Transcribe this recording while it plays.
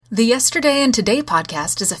The Yesterday and Today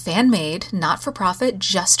podcast is a fan-made, not-for-profit,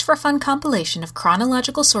 just-for-fun compilation of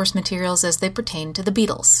chronological source materials as they pertain to the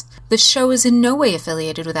Beatles. This show is in no way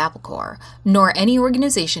affiliated with Apple Corps, nor any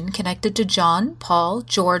organization connected to John, Paul,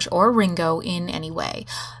 George, or Ringo in any way,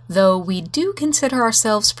 though we do consider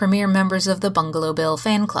ourselves premier members of the Bungalow Bill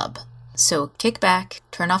fan club. So kick back,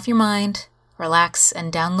 turn off your mind, relax,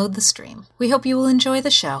 and download the stream. We hope you will enjoy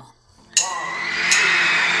the show.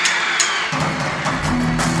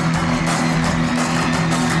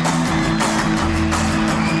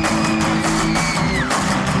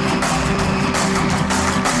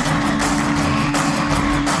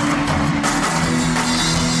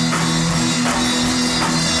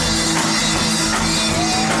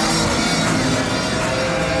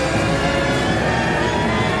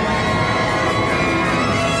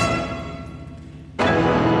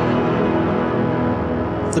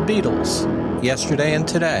 The Beatles, Yesterday and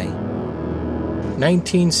Today.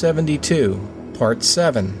 1972, Part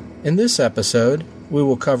 7. In this episode, we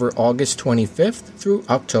will cover August 25th through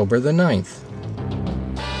October the 9th.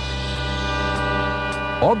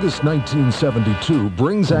 August 1972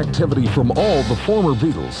 brings activity from all the former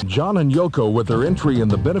Beatles. John and Yoko with their entry in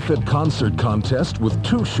the benefit concert contest with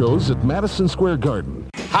 2 shows at Madison Square Garden.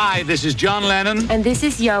 Hi, this is John Lennon. And this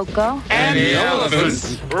is Yoko. And the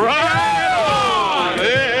Elephants. Right on!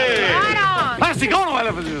 Hey! Right on! Plastic Ono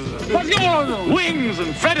Elephants. Wings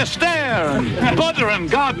and Fred Astaire and Butter and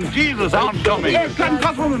God and Jesus oncoming.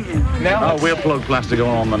 Now we'll plug Plastic Ono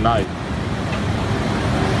on the night.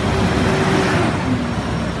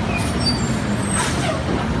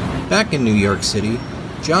 Back in New York City,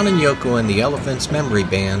 John and Yoko and the Elephants Memory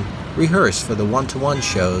Band rehearsed for the one-to-one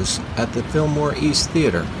shows at the Fillmore East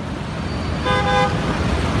Theater.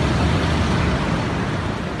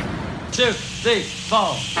 2, 3,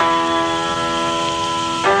 4.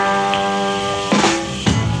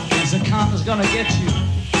 There's a conker's gonna get you.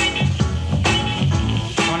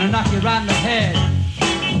 Gonna knock you right in the head.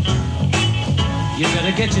 You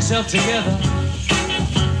better get yourself together.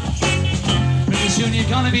 Pretty soon you're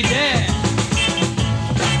gonna be dead.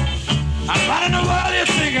 And what in the world are you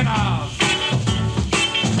thinking of?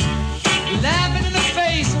 Laughing in the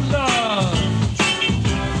face of love.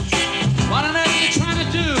 What on earth are you trying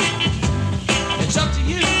to do? It's up to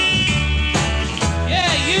you.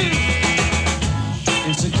 Yeah, you.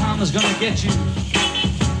 Instant karma's gonna get you.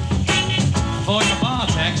 For your bar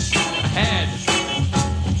tax ahead.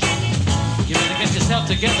 You better get yourself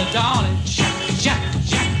together, darling. Jack, Jack,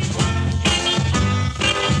 Jack.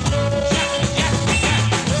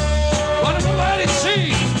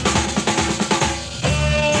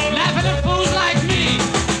 Laughing at fools like me.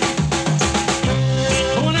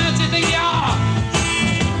 Who on earth do you think you are?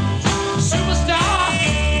 Superstar?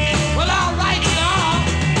 Well, all right, star.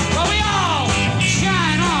 But we all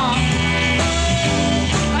shine on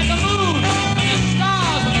like the moon and the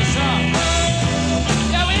stars and the sun.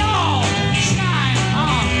 Yeah, we all shine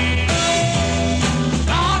on.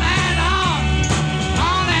 On and on.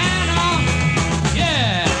 On and on.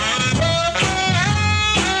 Yeah.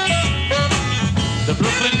 The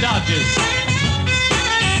Brooklyn Dodgers.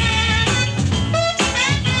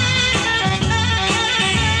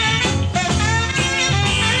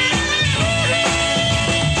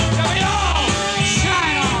 Yeah, we all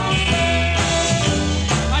shine on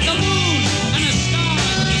like the moon and the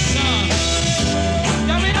stars and the sun.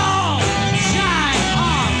 Yeah, we all shine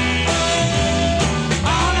on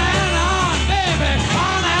and on, baby,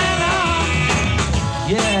 on and on.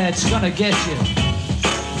 Yeah, it's gonna get you.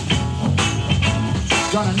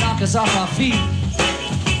 Gonna knock us off our feet.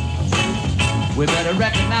 We better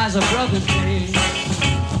recognize our brothers, babe.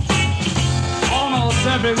 Almost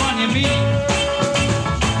everyone you meet.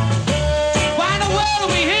 Why in the world are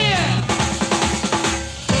we here?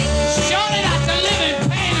 Surely not to live in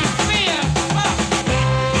pain and fear.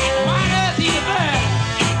 Why on earth are you there?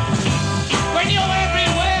 When you're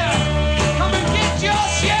everywhere, come and get your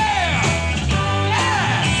share.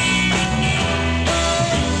 Yeah.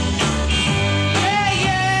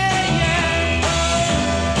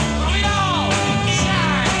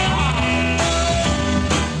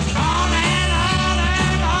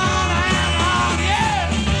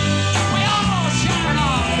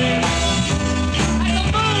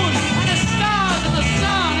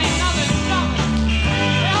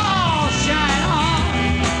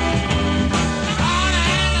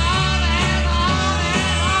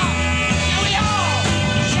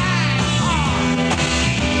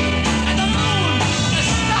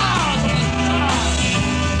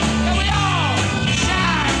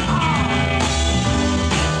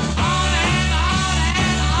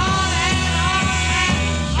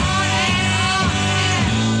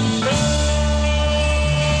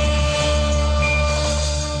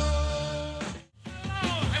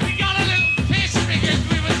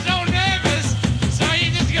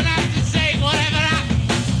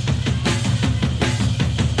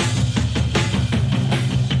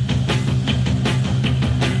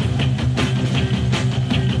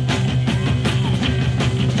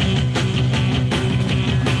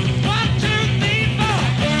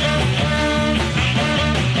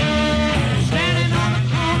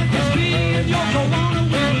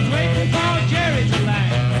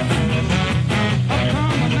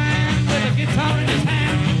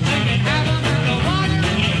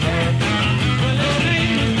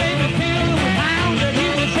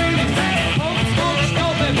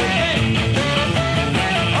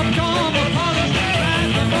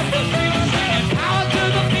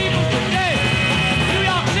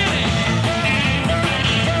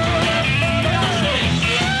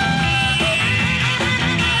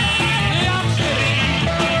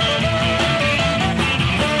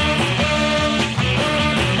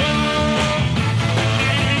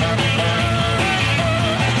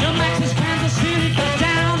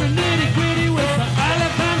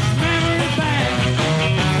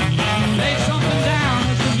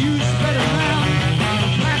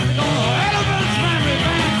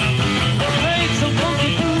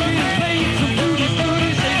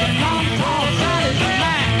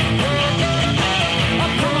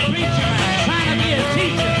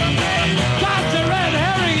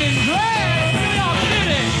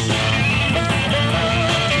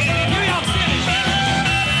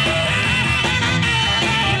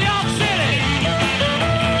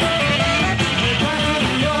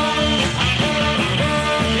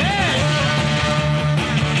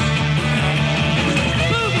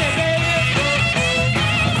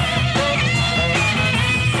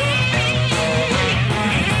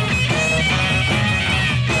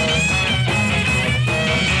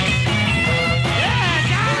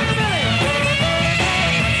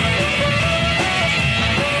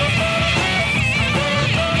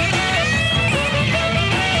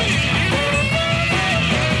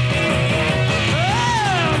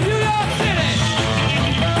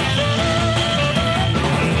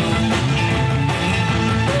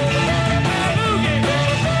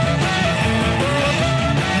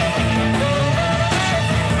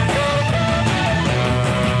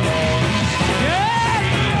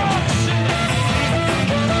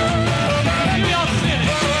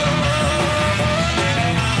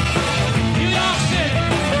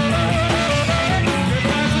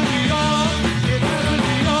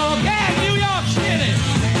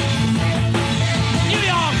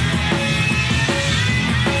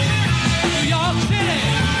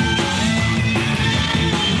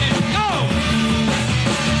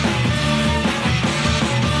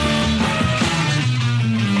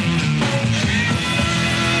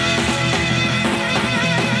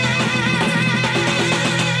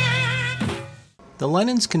 The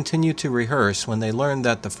Lennons continued to rehearse when they learned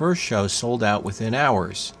that the first show sold out within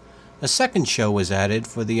hours. A second show was added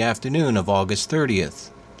for the afternoon of August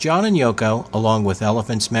 30th. John and Yoko, along with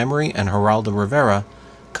Elephant's Memory and Geraldo Rivera,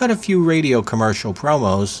 cut a few radio commercial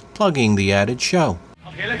promos plugging the added show.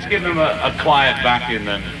 Okay, let's give them a quiet back in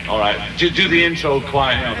then. All right, do the intro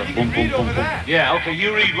quiet. You know, the boom, boom, boom, boom. Yeah, okay,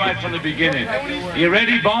 you read right from the beginning. You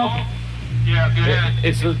ready, Bob? Yeah, go ahead.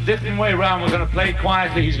 It's a different way around. We're going to play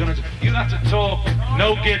quietly. You have to talk.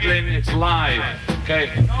 No giggling. It's live. Okay?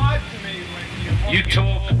 You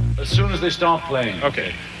talk as soon as they start playing.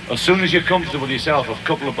 Okay. As soon as you're comfortable yourself, a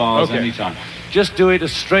couple of bars anytime. Just do it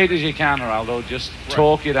as straight as you can, Geraldo. Just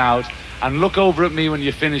talk it out. And look over at me when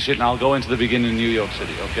you finish it, and I'll go into the beginning in New York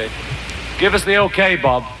City, okay? Give us the okay,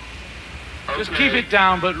 Bob. Just keep it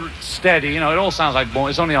down, but steady. You know, it all sounds like boom.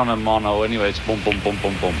 It's only on a mono anyway. It's boom, boom, boom,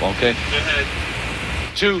 boom, boom, okay?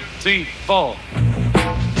 2, 3, 4.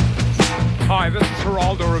 Hi, this is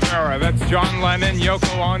Geraldo Rivera. That's John Lennon,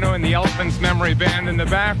 Yoko Ono, and the Elephant's Memory Band in the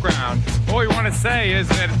background. All we want to say is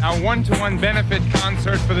that our one-to-one benefit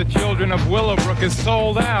concert for the children of Willowbrook is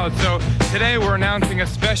sold out. So today we're announcing a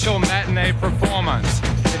special matinee performance.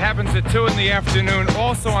 It happens at 2 in the afternoon,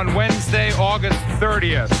 also on Wednesday, August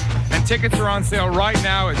 30th. And tickets are on sale right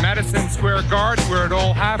now at Madison Square Garden, where it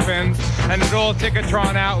all happens, and at all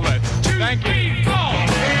Ticketron outlets. Thank you.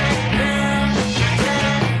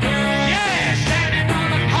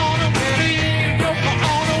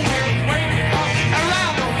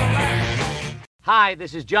 Hi,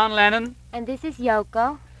 this is John Lennon. And this is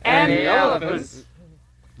Yoko. And the Elephants.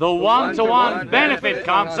 The one-to-one benefit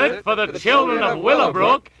concert for the children of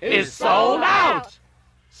Willowbrook is sold out.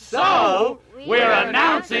 So, we're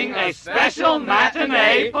announcing a special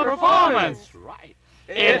matinee performance. Right.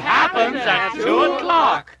 It happens at 2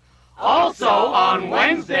 o'clock. Also on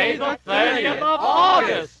Wednesday, the 30th of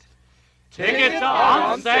August. Tickets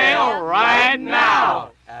are on sale right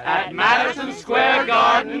now at Madison Square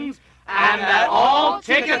Gardens and at all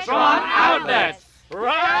Ticketron outlets.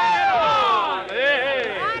 Right on!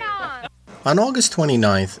 Hey. On August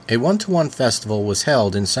 29th, a one-to-one festival was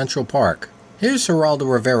held in Central Park. Here's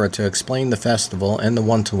Geraldo Rivera to explain the festival and the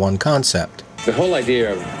one-to-one concept. The whole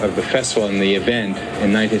idea of the festival and the event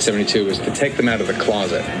in 1972 was to take them out of the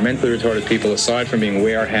closet. Mentally retarded people, aside from being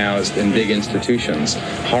warehoused in big institutions,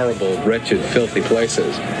 horrible, wretched, filthy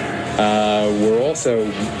places, were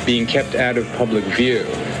also being kept out of public view.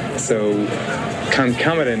 So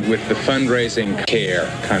concomitant with the fundraising care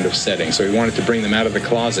kind of setting. So we wanted to bring them out of the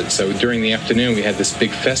closet. So during the afternoon, we had this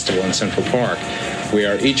big festival in Central Park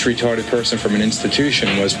where each retarded person from an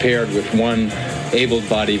institution was paired with one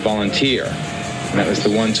able-bodied volunteer. And that was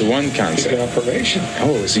the one-to-one concept. Big operation.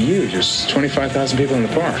 Oh, it was huge. There was 25,000 people in the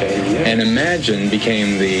park. Okay, yeah. And Imagine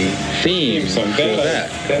became the theme for that.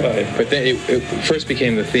 But then it first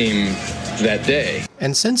became the theme that day.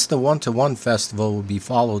 And since the one-to-one festival would be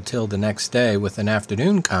followed till the next day with an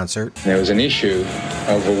afternoon concert, there was an issue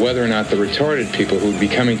over whether or not the retarded people who would be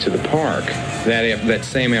coming to the park that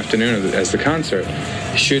same afternoon as the concert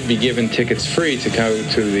should be given tickets free to go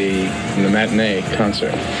to the matinee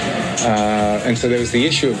concert. And so there was the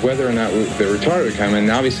issue of whether or not the retarded would come, and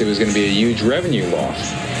obviously it was going to be a huge revenue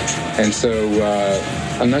loss. And so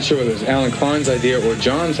I'm not sure whether it was Alan Klein's idea or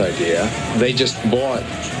John's idea. They just bought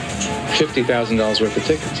 $50,000 worth of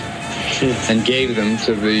tickets and gave them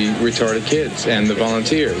to the retarded kids and the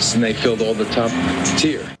volunteers, and they filled all the top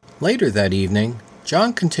tier. Later that evening,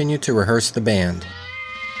 John continued to rehearse the band.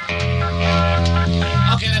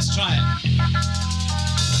 Okay, let's try it.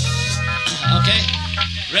 Okay,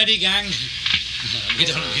 ready, gang? I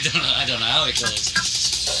don't know how it goes.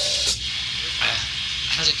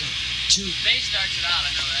 How's it go? 2. Bass starts it out,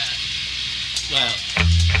 I know that. Well,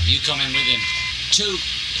 you come in with him. 2,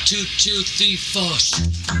 2, 2, 3, 4.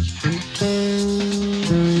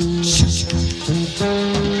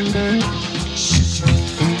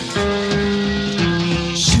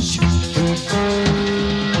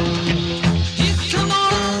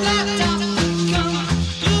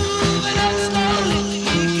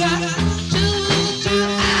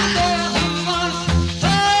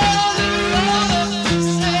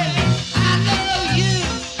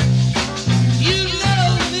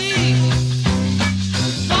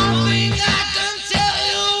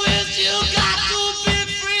 You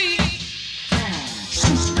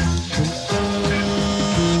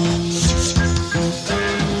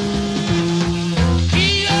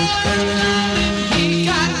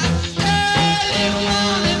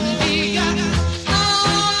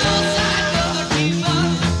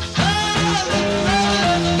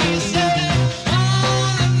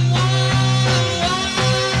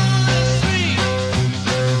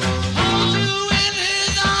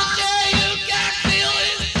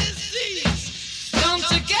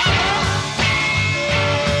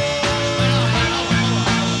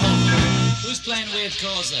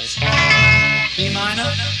chords those? B minor?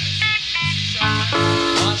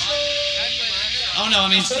 What? Oh no, I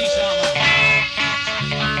mean C sharp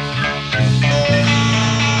minor.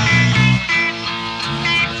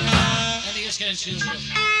 Let me just get into it.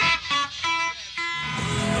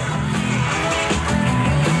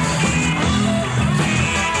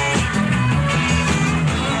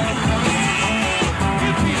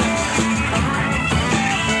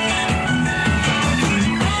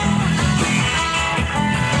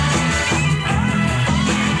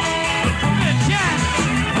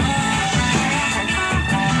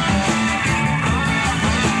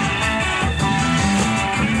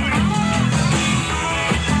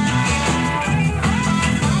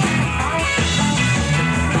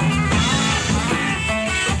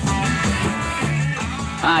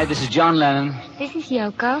 Hi, this is John Lennon. This is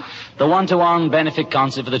Yoko. The one-to-one benefit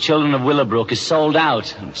concert for the children of Willowbrook is sold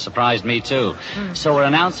out. It surprised me, too. So we're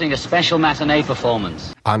announcing a special matinee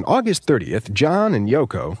performance. On August 30th, John and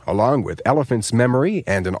Yoko, along with Elephant's Memory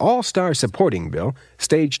and an all-star supporting bill,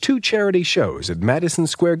 staged 2 charity shows at Madison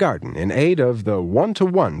Square Garden in aid of the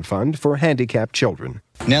One-to-One Fund for Handicapped Children.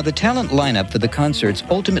 Now, the talent lineup for the concerts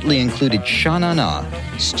ultimately included Sha Na Na,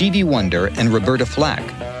 Stevie Wonder, and Roberta Flack,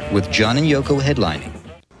 with John and Yoko headlining.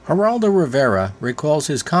 Geraldo Rivera recalls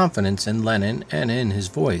his confidence in Lennon and in his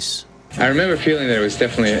voice. I remember feeling that it was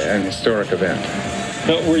definitely an historic event.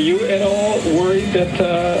 Now, were you at all worried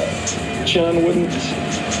that John wouldn't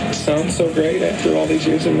sound so great after all these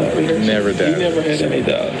years of not rehearsing? Never doubted. You never had any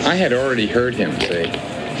doubts? I had already heard him say,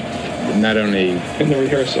 not only in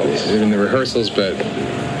the rehearsals, but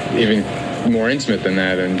even more intimate than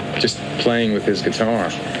that, and just playing with his guitar.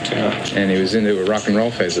 Yeah. And he was into a rock and roll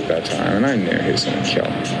phase at that time, and I knew he was going to kill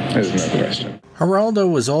him. There's no question.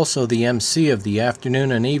 Geraldo was also the MC of the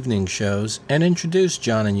afternoon and evening shows and introduced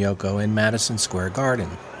John and Yoko in Madison Square Garden.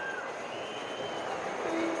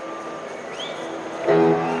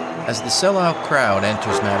 As the sellout crowd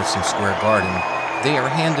enters Madison Square Garden, they are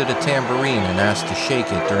handed a tambourine and asked to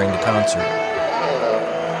shake it during the concert.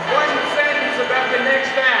 One sentence about the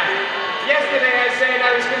next act. Yesterday I said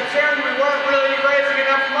I was concerned we weren't really raising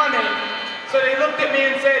enough money. So they looked at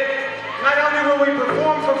me and said, not only will we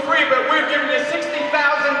perform for free, but we're giving you $60,000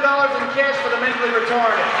 in cash for the mentally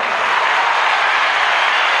retarded.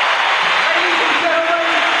 Ladies and gentlemen,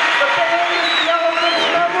 the band is the Elephant's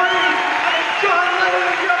Memory, and it's John Lennon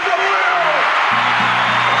and Yoko Ono.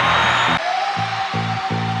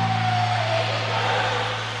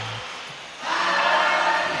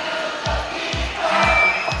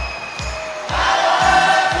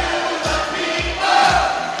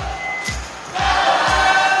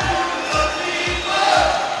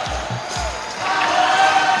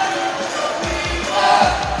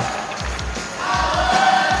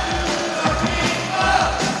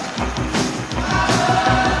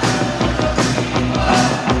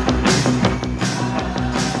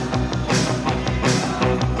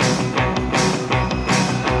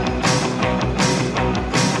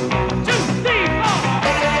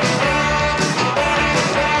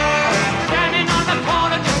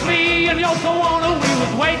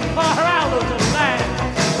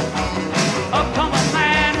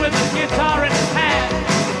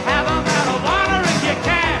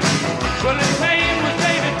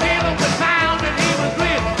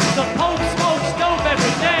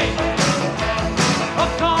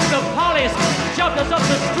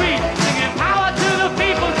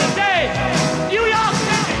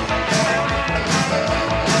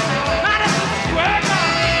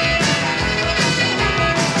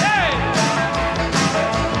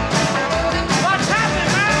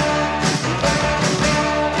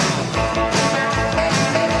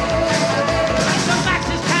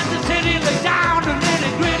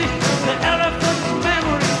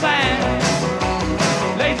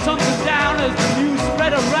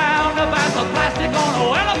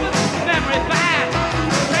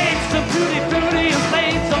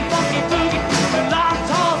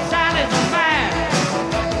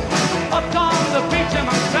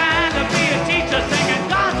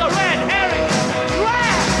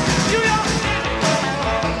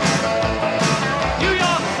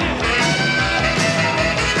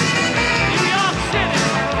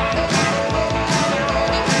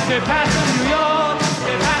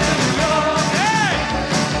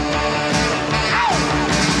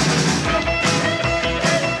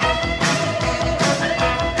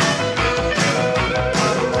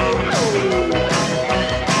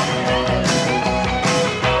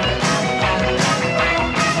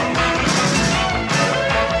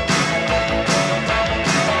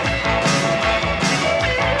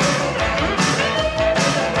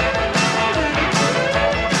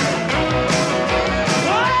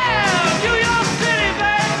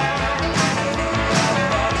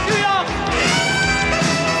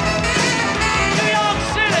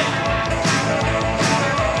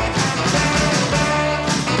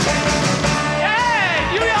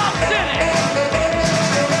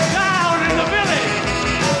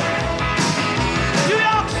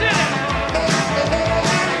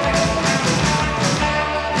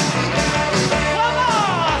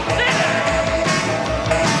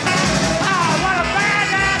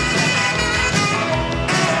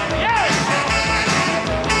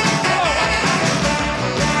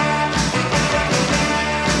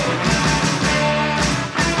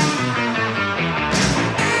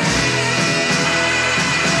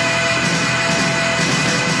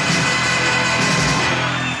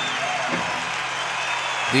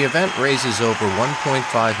 The event raises over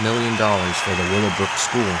 $1.5 million for the Willowbrook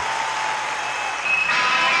School.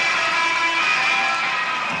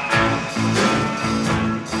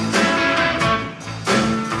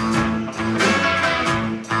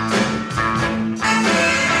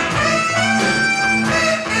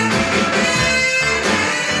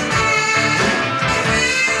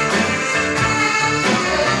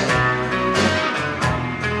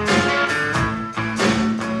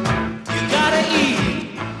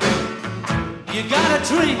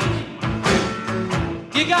 Drink.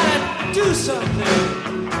 You gotta do something.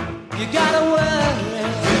 You gotta worry.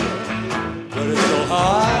 But it's so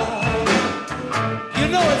hard. You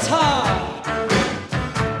know it's hard.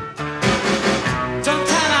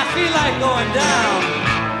 Sometimes I feel like going down.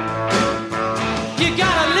 You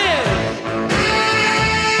gotta live.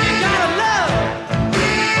 You gotta love.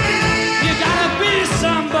 You gotta be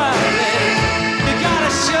somebody. You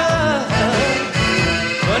gotta show.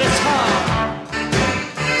 But it's hard.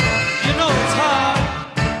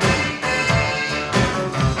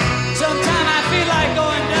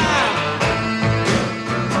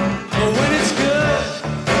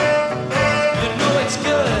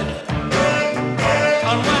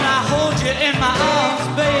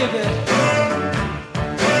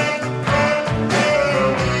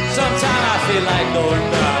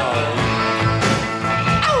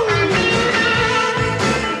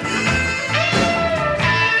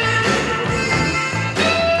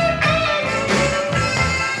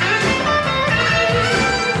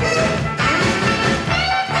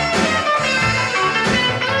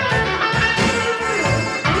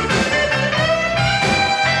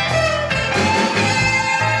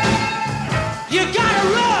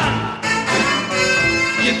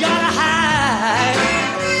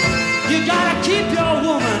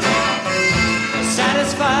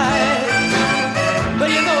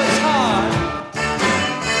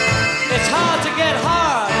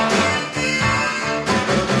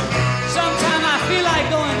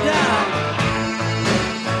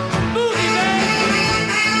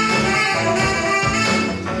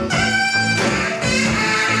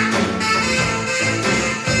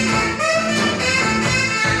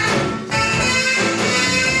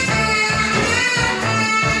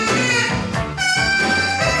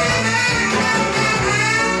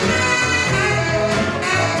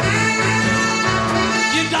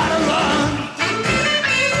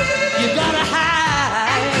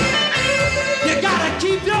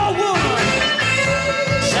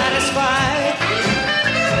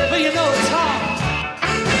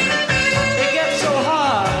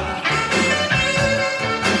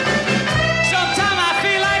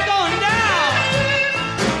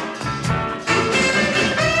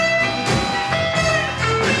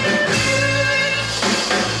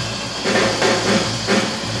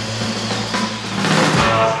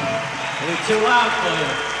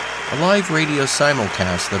 A live radio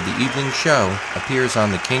simulcast of the evening show appears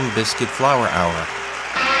on the King Biscuit Flower Hour.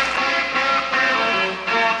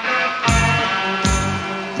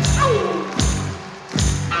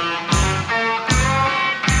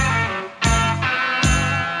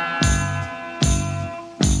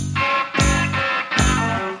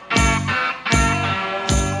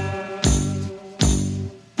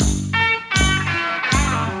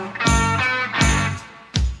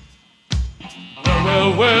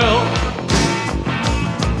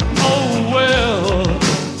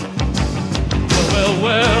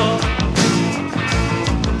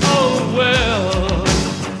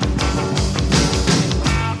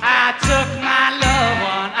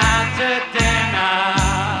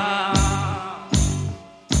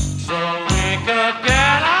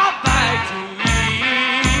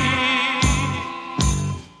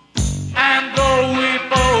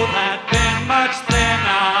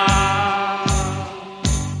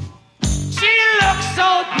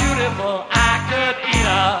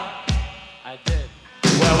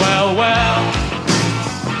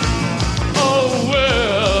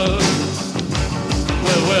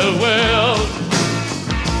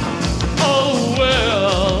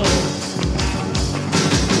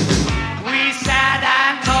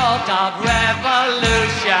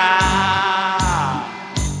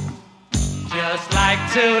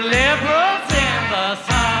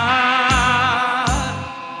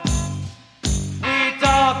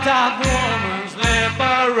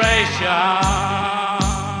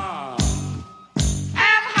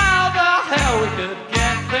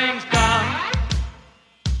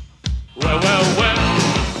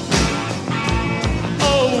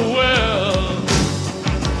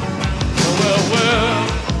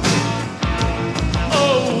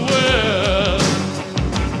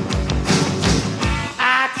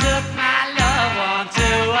 I took my love on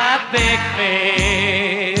to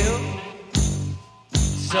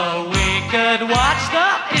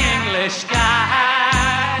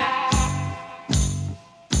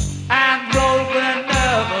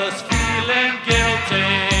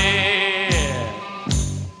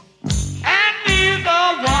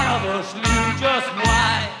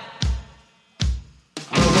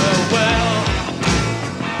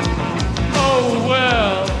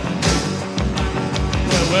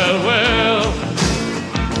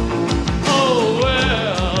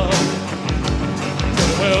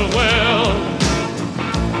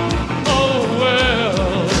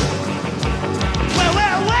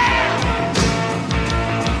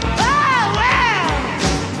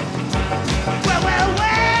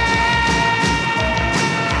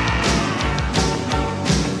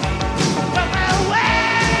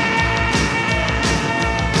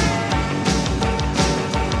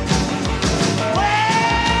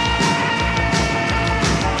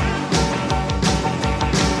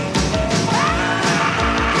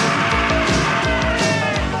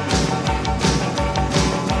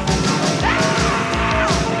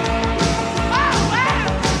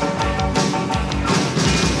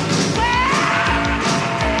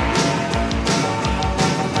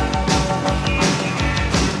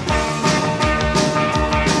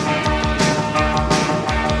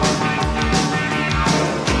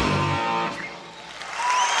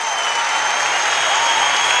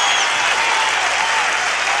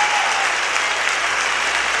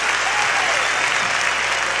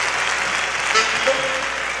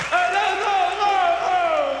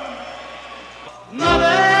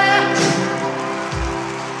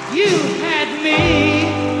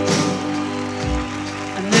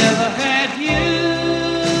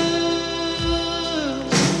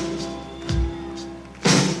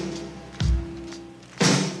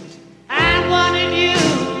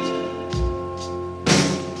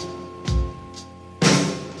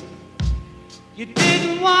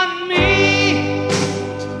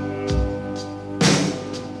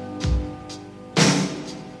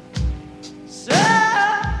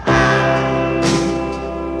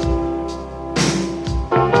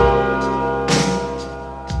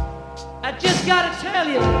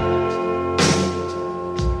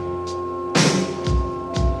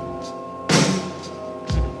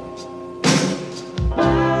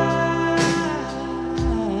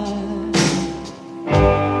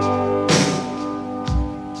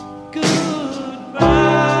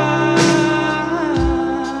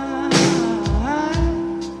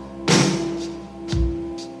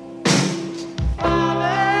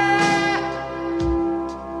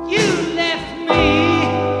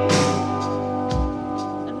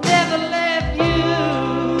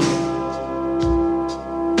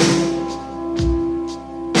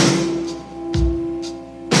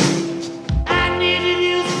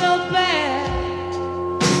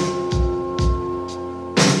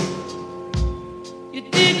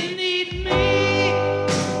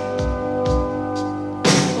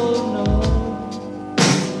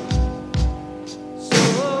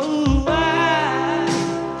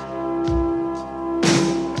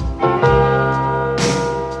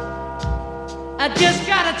just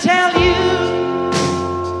gotta tell you.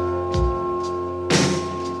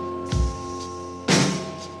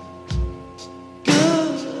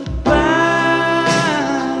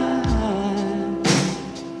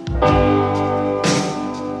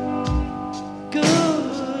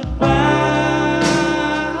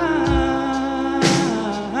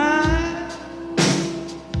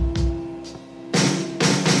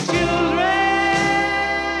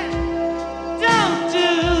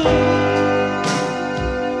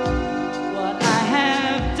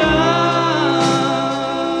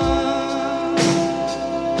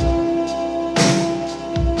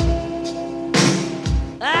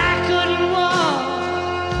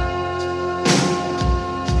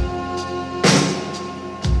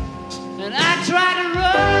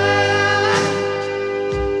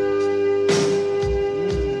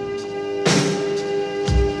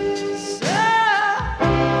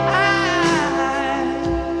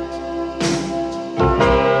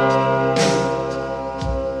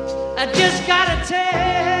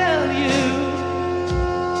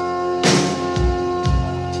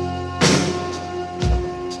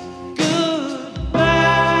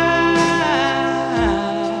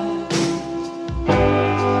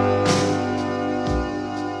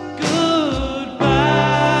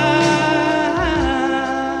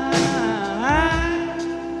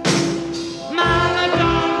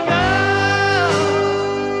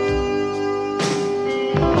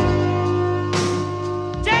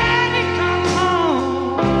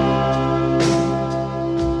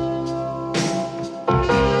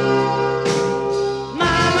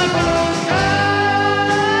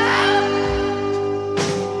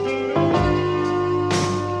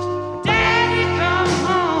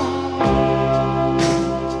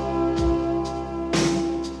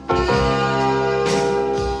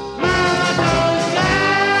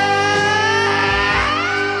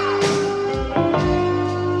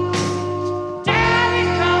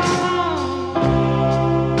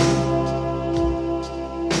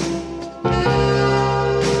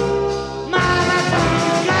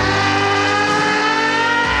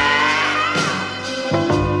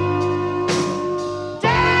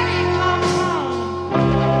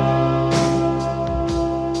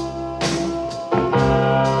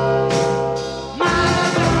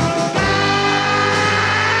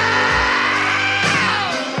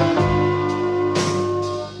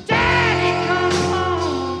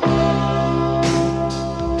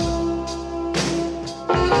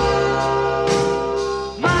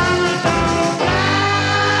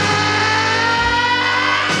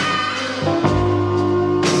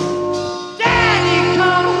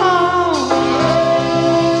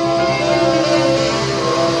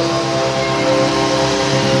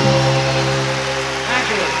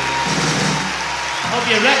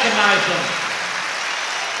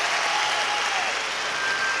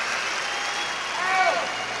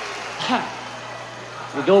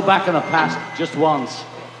 We go back in the past just once.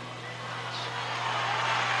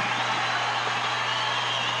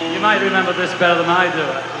 You might remember this better than I do,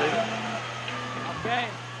 actually. Okay,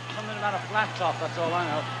 something about a flat top, that's all I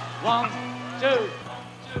know. 1, 2.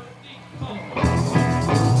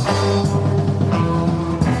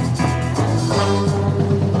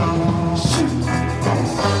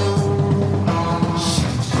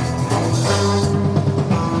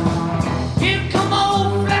 Here come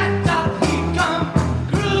old flat top, he come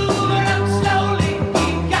grooving up slowly. He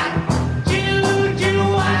got juju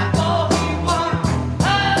apple, he won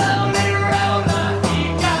holy roller. He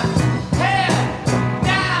got hair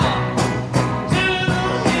down to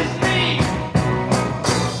his knee.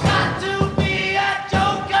 Got to be a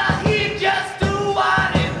joker, he just do what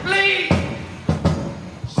he please.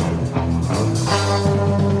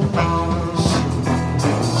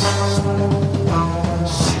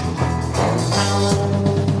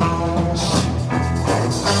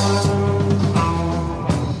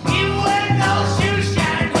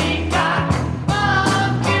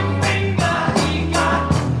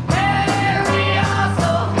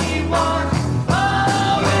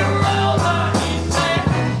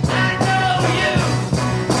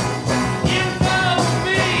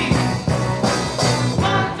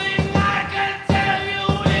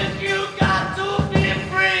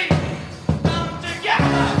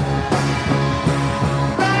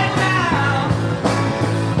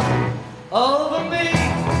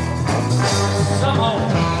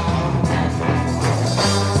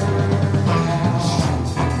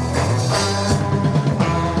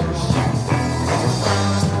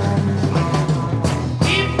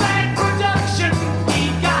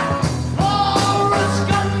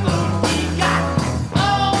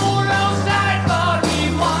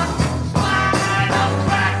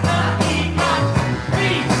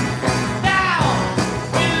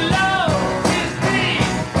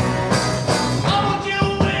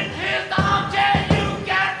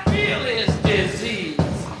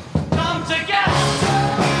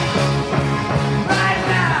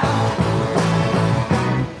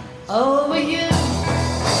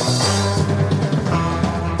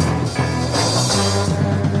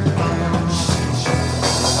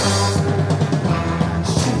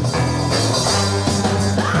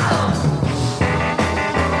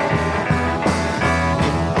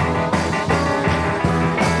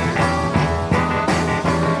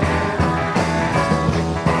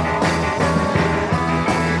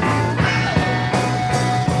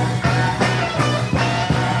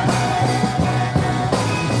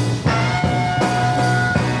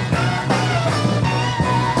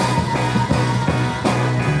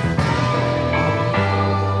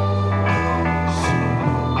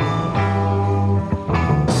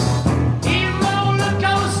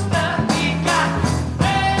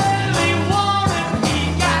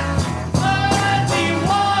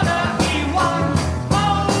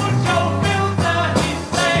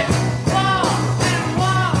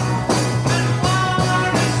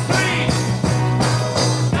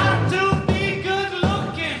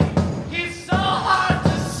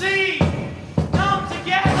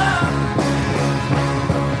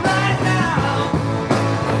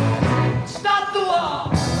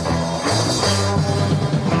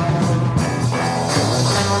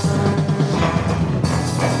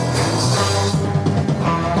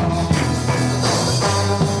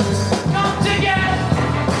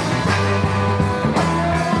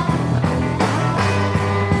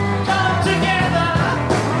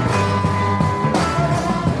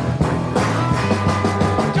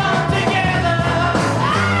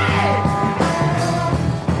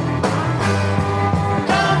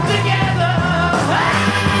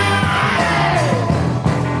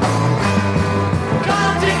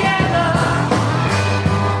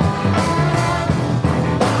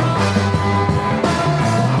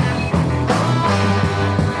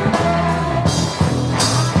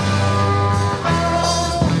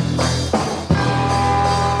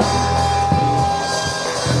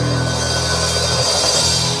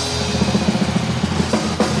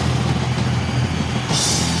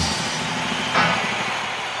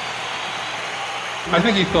 I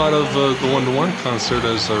think he thought of the one-to-one concert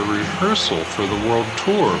as a rehearsal for the world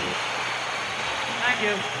tour. Thank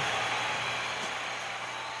you.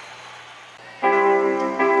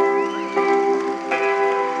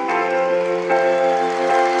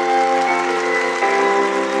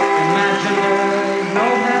 Imagine there's no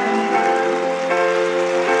heaven.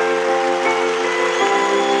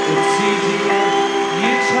 It's easy if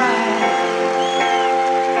you try.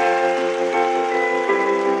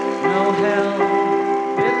 No hell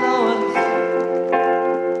below us.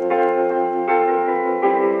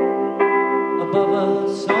 Above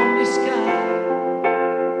us only sky.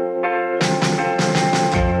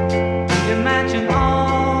 Imagine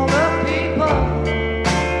all the people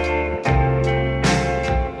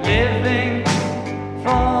living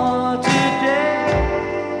for today.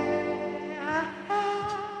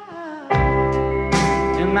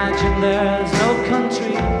 Imagine there's no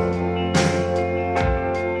country.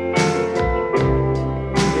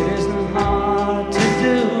 It isn't hard to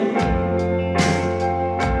do.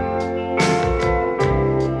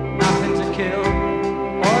 Nothing to kill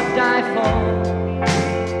or die for.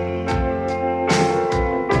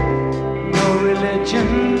 No religion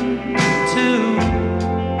too.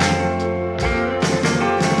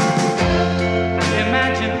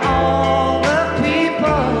 Imagine all the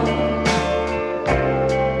people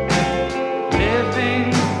living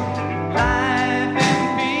life in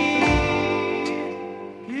peace.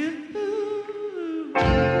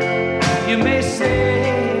 You may say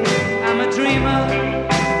I'm a dreamer,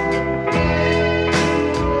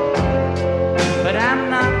 but I'm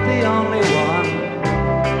not the only one.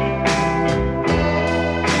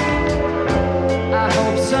 I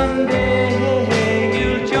hope someday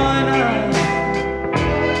you'll join us,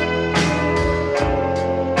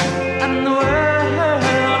 and the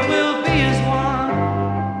world will be as one.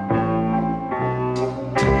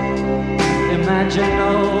 Imagine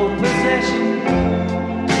no possession.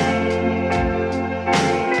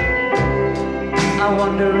 I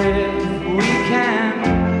wonder if we can.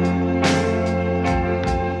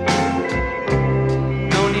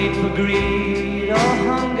 No need for greed or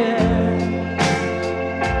hunger.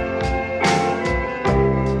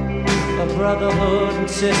 A brotherhood and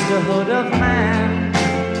sisterhood of man.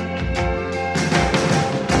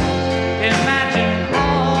 Imagine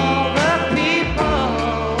all the people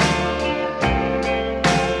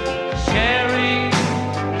sharing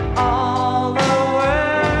all the world.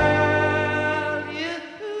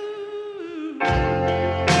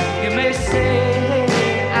 You may say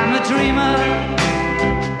I'm a dreamer,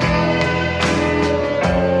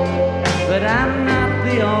 but I'm not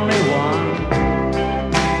the only one.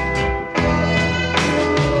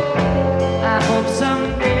 I hope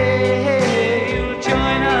someday you'll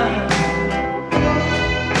join us,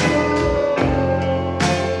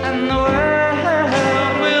 and the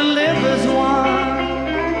world will live as one.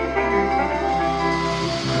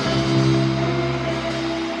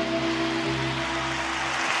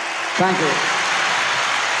 Thank you.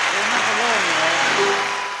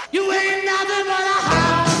 You ain't nothing but a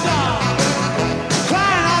hound dog,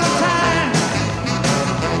 crying all the time.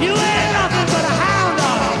 You ain't nothing but a hound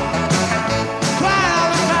dog, crying all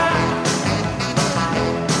the time.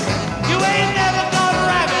 You ain't never gonna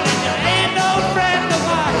rabbit, and you ain't no friend of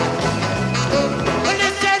mine. When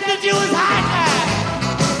they said that you was high,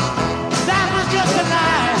 that was just a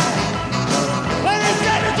lie. When they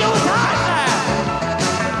said that you was high,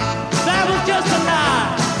 that was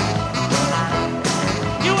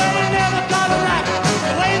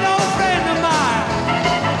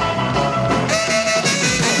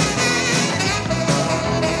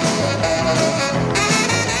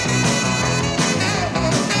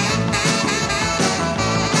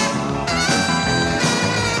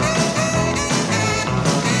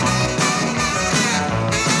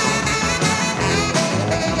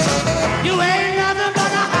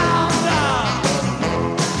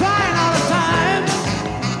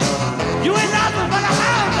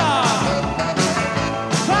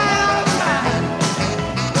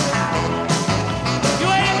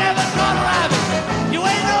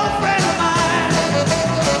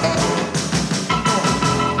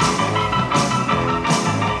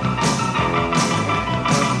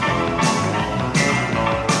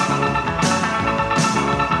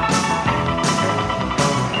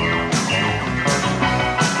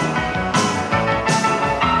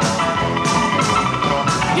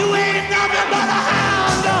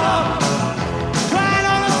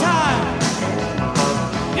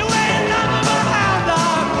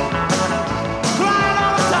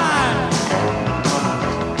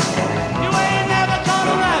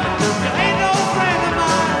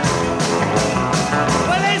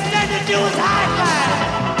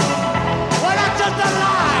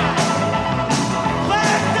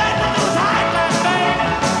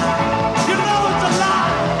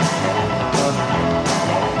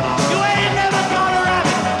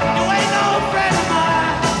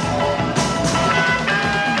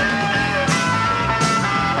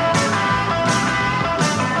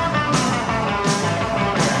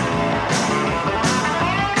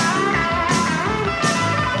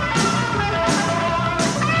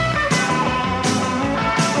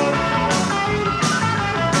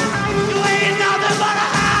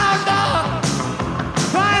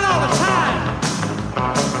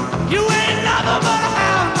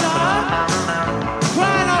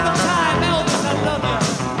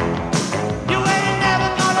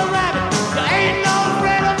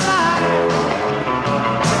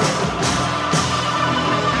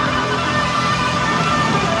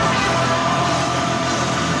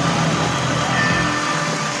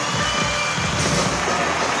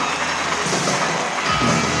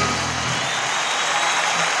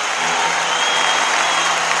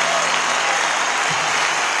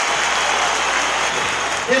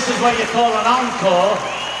what you call an encore.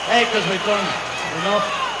 Hey, because we've done enough.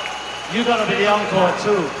 You're going to be the encore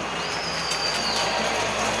too.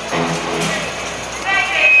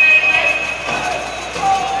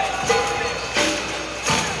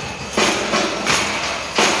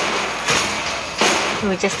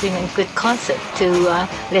 We're just doing a good concert to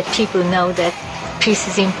let people know that peace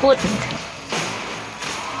is important.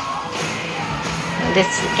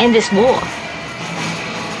 Let's end this war.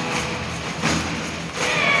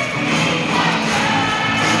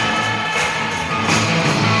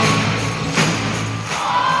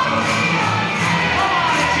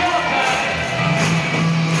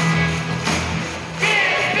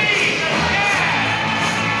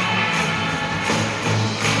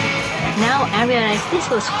 Now I realize this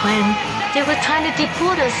was when they were trying to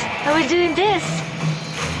deport us. I was doing this.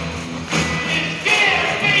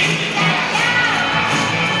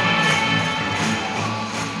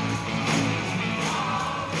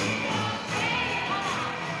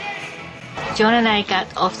 John and I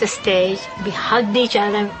got off the stage. We hugged each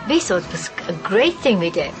other. We thought it was a great thing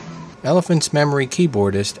we did. Elephant's Memory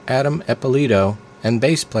keyboardist Adam Eppolito and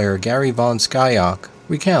bass player Gary Von Skyok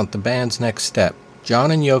recount the band's next step.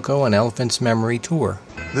 John and Yoko and Elephant's Memory tour.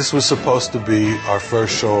 This was supposed to be our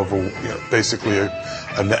first show of basically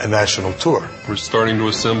a national tour. We're starting to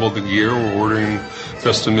assemble the gear. We're ordering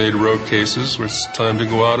custom-made road cases. It's time to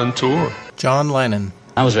go out on tour. John Lennon.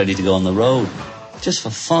 I was ready to go on the road, just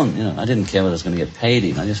for fun. I didn't care whether I was going to get paid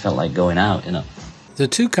even. I just felt like going out. The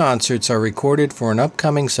two concerts are recorded for an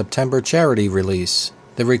upcoming September charity release.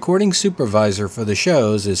 The recording supervisor for the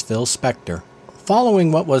shows is Phil Spector.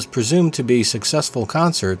 Following what was presumed to be successful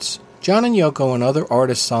concerts, John and Yoko and other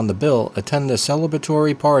artists on the bill attend a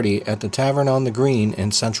celebratory party at the Tavern on the Green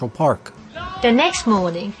in Central Park. The next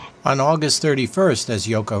morning, on August 31st, as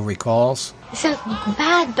Yoko recalls, it's a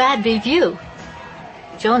bad review.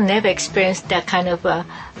 John never experienced that kind of a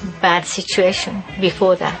bad situation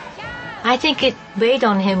before that. I think it weighed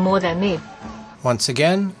on him more than me. Once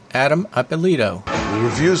again, Adam Eppolito. The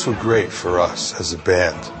reviews were great for us as a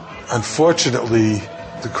band. Unfortunately,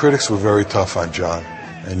 the critics were very tough on John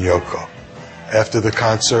and Yoko. After the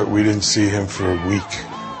concert, we didn't see him for a week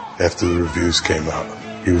after the reviews came out.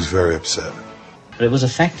 He was very upset. But it was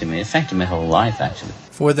affecting me. It affected my whole life, actually.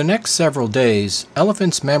 For the next several days,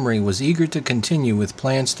 Elephant's Memory was eager to continue with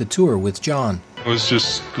plans to tour with John. It was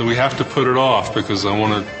just, we have to put it off because I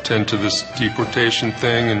want to tend to this deportation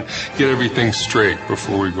thing and get everything straight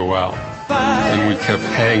before we go out. And we kept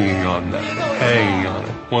hanging on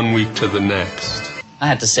it, 1 week to the next. I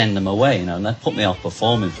had to send them away, and that put me off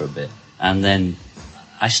performing for a bit. And then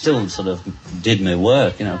I still sort of did my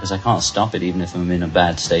work, because I can't stop it even if I'm in a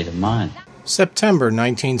bad state of mind. September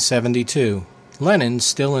 1972. Lennon,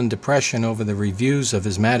 still in depression over the reviews of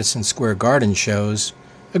his Madison Square Garden shows,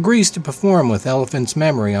 agrees to perform with Elephant's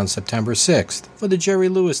Memory on September 6th for the Jerry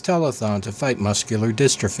Lewis Telethon to fight muscular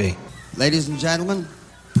dystrophy. Ladies and gentlemen,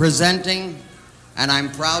 presenting, and I'm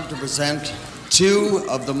proud to present, two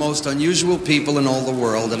of the most unusual people in all the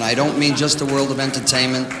world, and I don't mean just the world of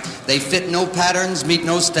entertainment. They fit no patterns, meet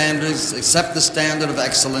no standards, except the standard of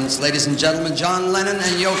excellence. Ladies and gentlemen, John Lennon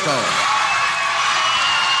and Yoko.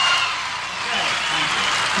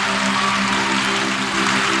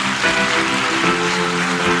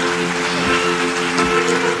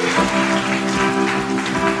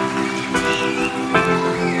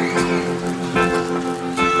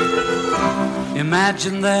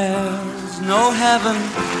 Imagine there's no heaven.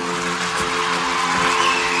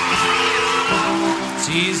 It's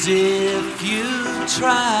easy if you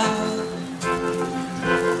try.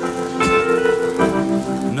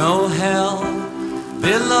 No hell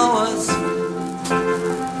below us.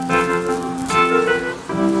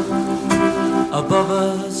 Above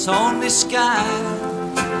us only sky.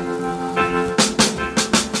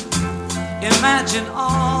 Imagine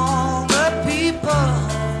all the people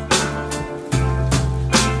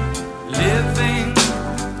living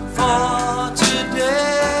for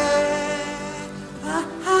today.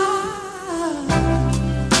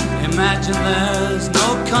 Imagine there's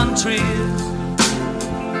no countries.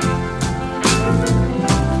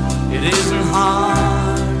 It isn't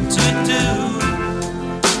hard to do.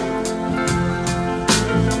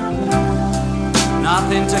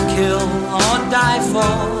 Nothing to kill or die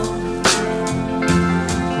for.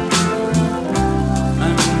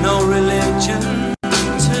 And no religion.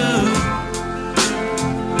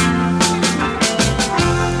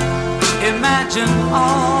 Imagine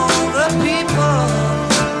all the people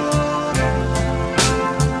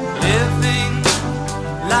living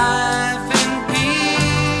life in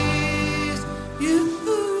peace.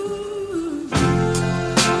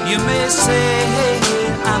 You may say, hey,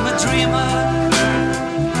 I'm a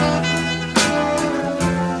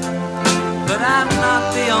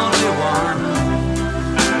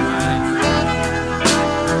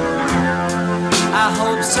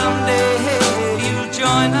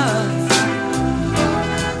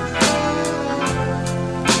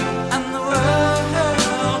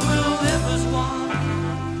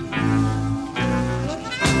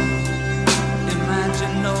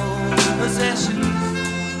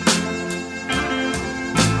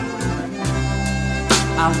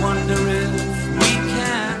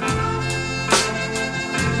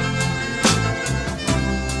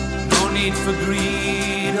need for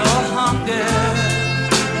greed or hunger.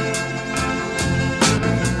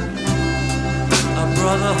 A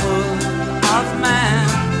brotherhood of man.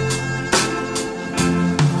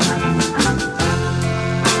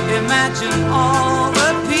 Imagine all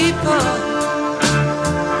the people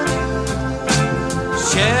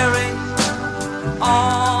sharing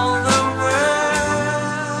all the world.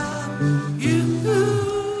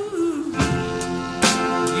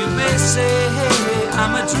 You may say, hey,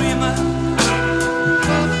 I'm a dreamer,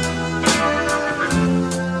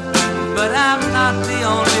 but I'm not the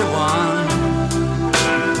only one.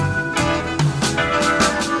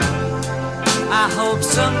 I hope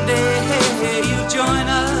someday you join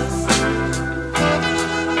us,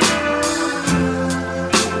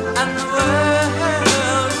 and the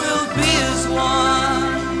world will be as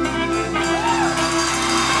one.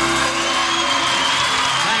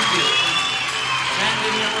 Thank you.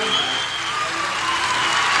 Sandy Miller.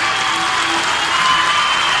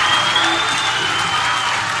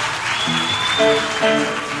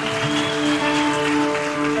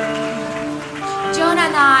 John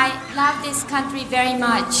and I love this country very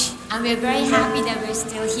much, and we're very happy that we're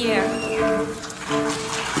still here.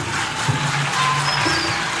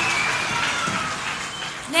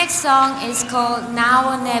 Next song is called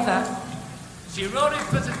Now or Never. She wrote it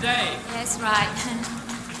for today. That's right.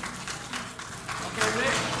 Okay,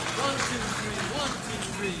 Rick. 1, 2, 3. 1,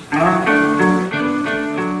 2, 3.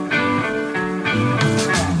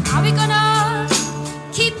 Are we gonna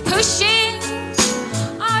keep pushing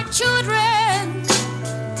our children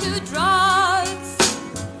to drugs?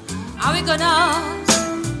 Are we gonna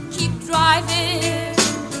keep driving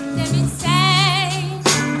them insane?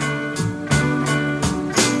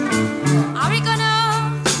 Are we gonna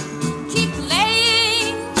keep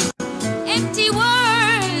laying empty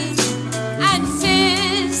words and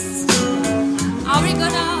fists? Are we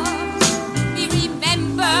gonna be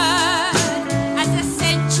remembered as a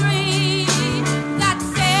century that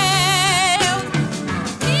failed?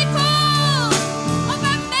 People of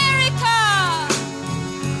America,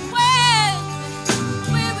 when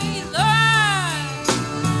will we learn?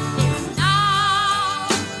 It's now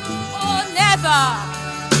or never.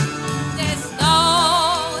 There's no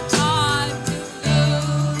time to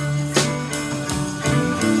lose.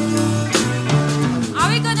 Are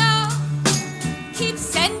we gonna keep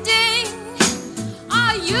sending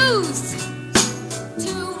our youth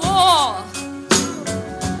to war?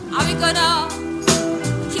 Are we gonna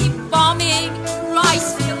keep bombing rice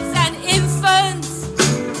fields and infants?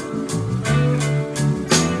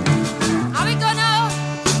 Are we gonna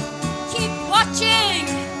keep watching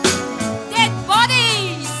dead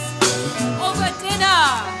bodies over dinner?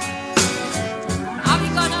 Are we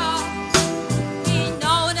gonna be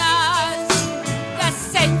known as the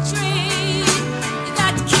century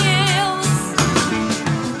that kills?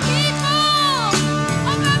 People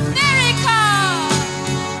of America,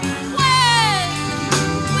 when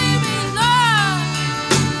will we learn?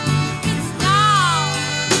 It's now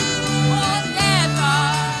or never.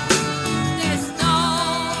 There's no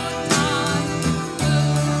time to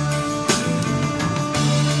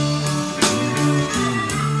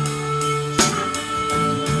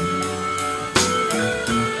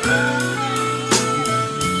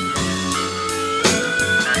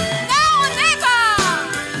Now or never.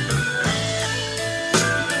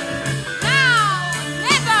 Now or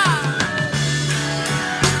never.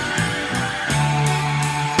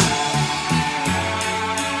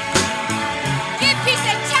 Give peace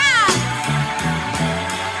a chance.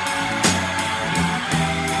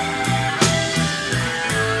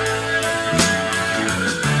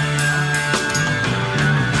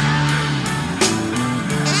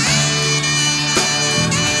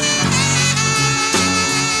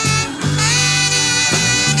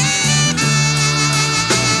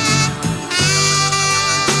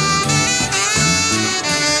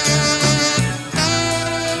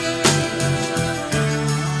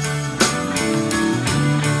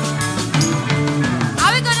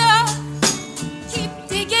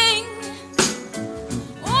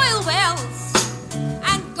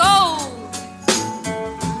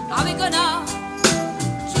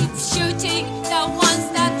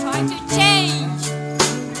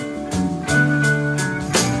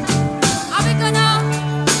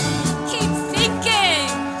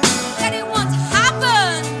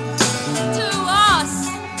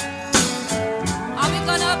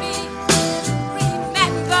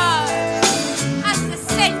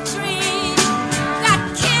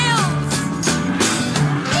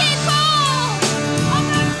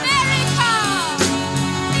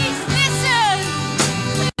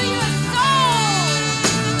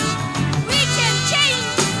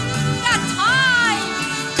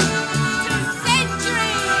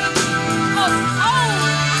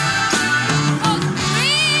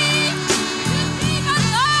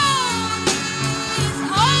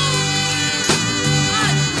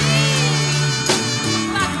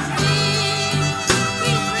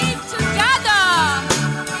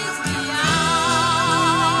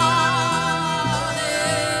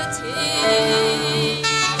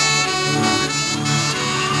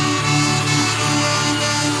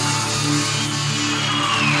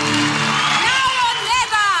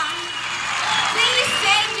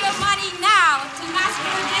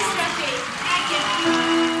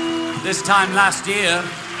 time last year,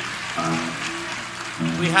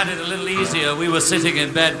 we had it a little easier. We were sitting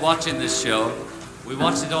in bed watching this show. We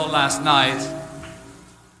watched it all last night.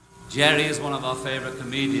 Jerry is one of our favorite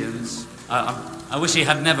comedians. I wish he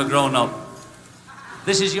had never grown up.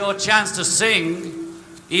 This is your chance to sing,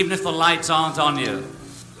 even if the lights aren't on you.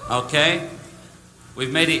 Okay?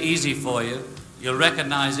 We've made it easy for you. You'll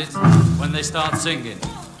recognize it when they start singing.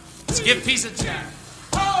 Let's give peace a chance.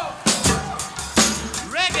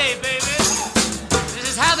 Reggae, baby. This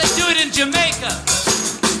is how they do it in Jamaica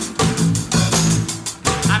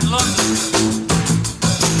and London.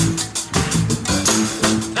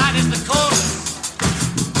 That is the chorus.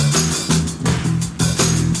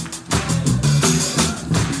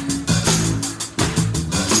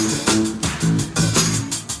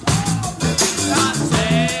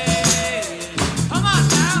 Come on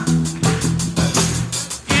now.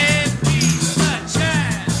 Give peace a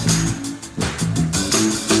chance.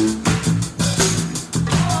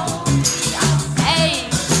 Hey.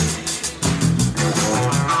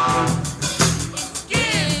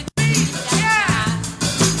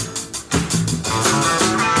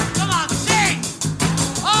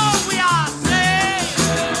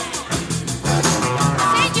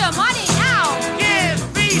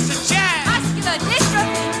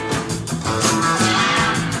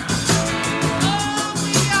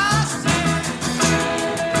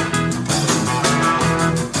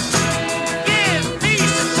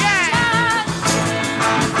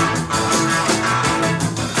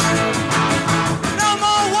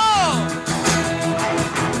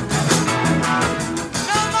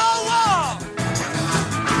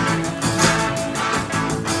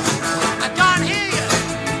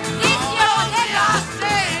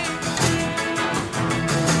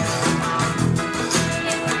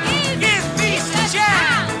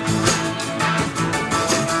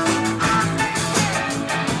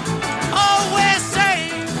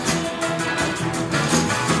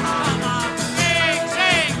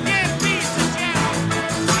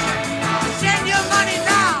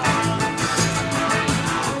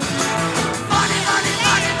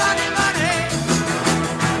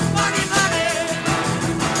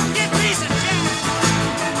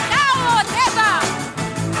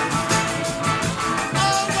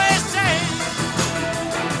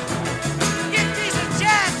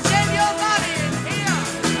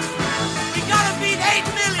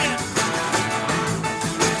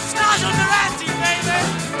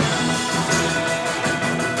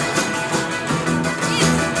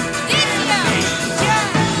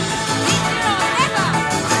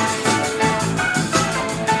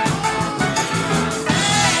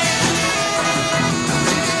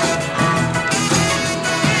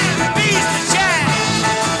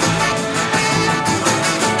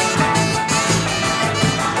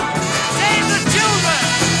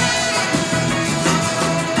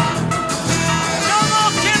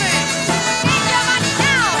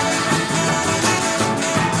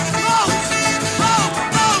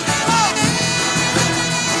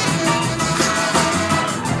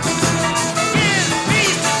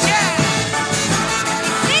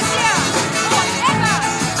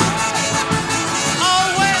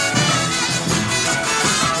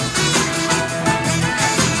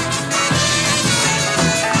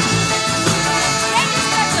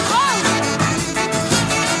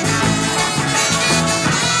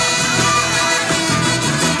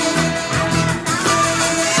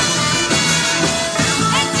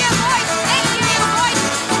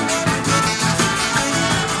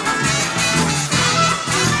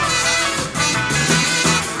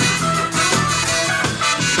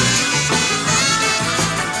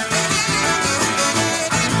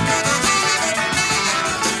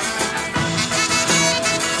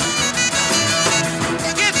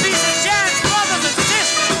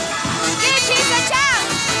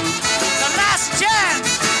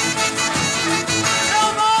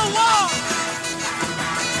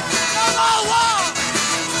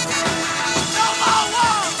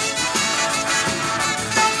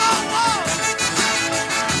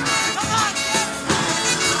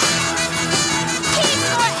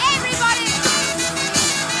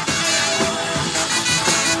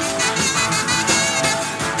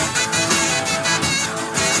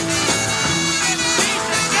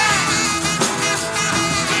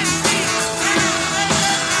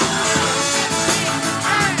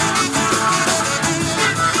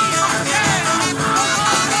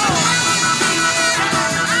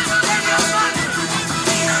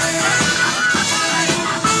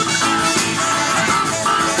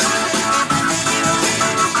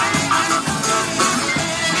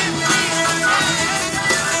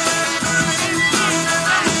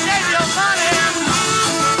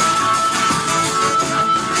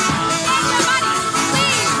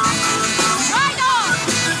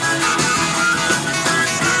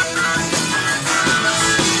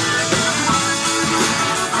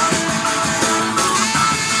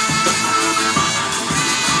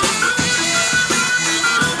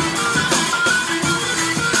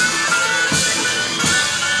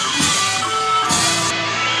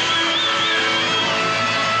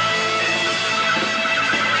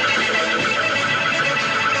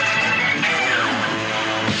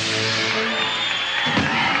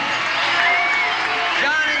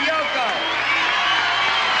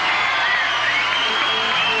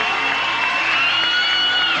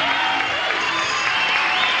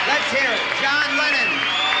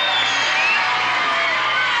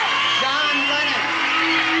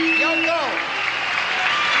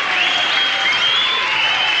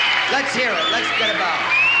 let's hear it. Let's get about it.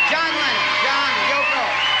 John Lennon, John, Yoko.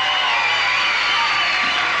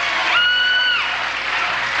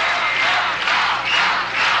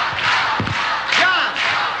 John,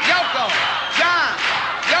 Yoko, John,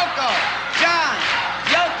 Yoko, John,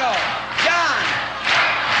 Yoko, John.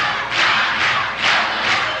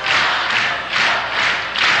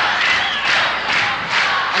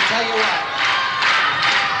 I tell you what.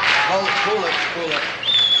 Cool it.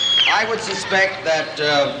 I would suspect that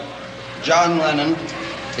John Lennon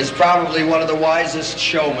is probably one of the wisest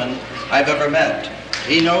showmen I've ever met.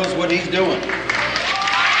 He knows what he's doing.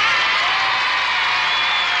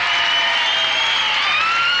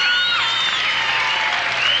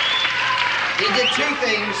 He did two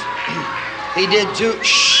things.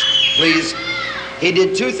 He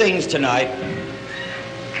did two things tonight.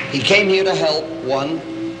 He came here to help, one.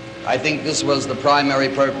 I think this was the primary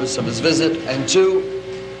purpose of his visit. And two,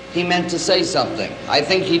 he meant to say something. I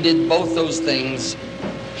think he did both those things.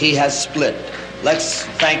 He has split. Let's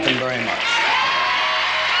thank him very much.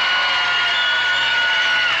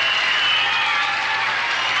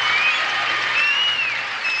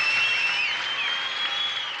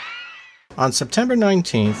 On September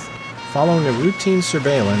 19th, following a routine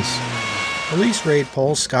surveillance, police raid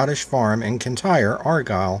Paul's Scottish farm in Kintyre,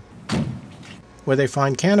 Argyll, where they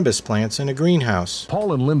find cannabis plants in a greenhouse.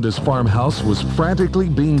 Paul and Linda's farmhouse was frantically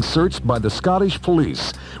being searched by the Scottish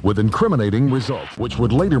police with incriminating results, which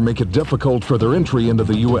would later make it difficult for their entry into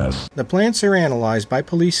the U.S. The plants are analyzed by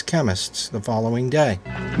police chemists the following day.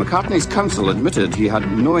 McCartney's counsel admitted he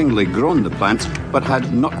had knowingly grown the plants, but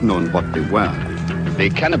had not known what they were. The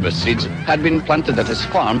cannabis seeds had been planted at his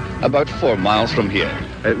farm about 4 miles from here.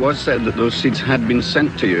 It was said that those seeds had been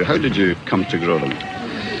sent to you. How did you come to grow them?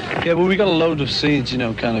 Yeah, well, we got a load of seeds,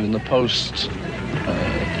 kind of in the post,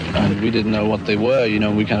 and we didn't know what they were.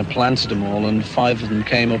 We kind of planted them all, and five of them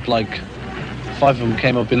came up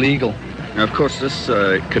illegal. Now, of course, this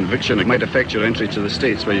conviction might affect your entry to the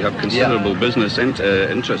States, where you have considerable business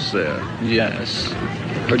interests there. Yes.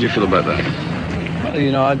 How do you feel about that? Well,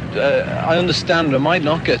 I understand I might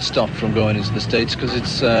not get stopped from going into the States because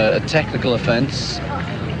it's a technical offence.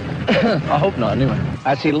 I hope not, anyway.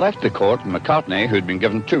 As he left the court, McCartney, who'd been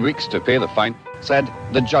given 2 weeks to pay the fine, said,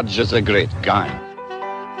 "The judge is a great guy."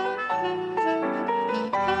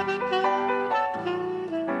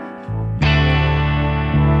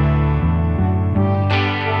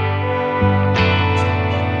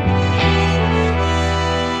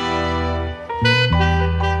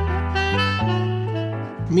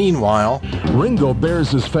 Meanwhile, Ringo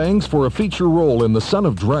bares his fangs for a feature role in The Son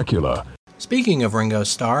of Dracula. Speaking of Ringo's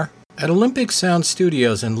star, at Olympic Sound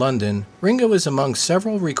Studios in London, Ringo is among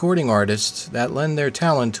several recording artists that lend their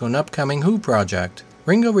talent to an upcoming Who project.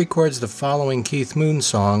 Ringo records the following Keith Moon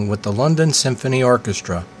song with the London Symphony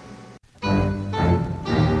Orchestra.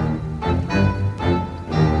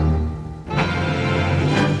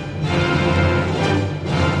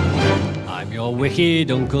 I'm your wicked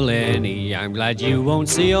Uncle Ernie. I'm glad you won't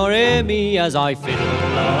see or hear me as I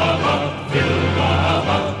fiddle-a-bop,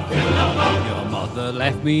 fiddle-a-bop, fiddle-a-bop. Your mother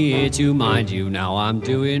left me here to mind you. Now I'm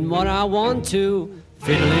doing what I want to.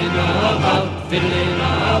 Fiddling about, fiddling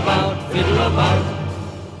about, fiddle about.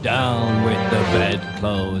 Down with the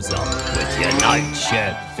bedclothes, up with your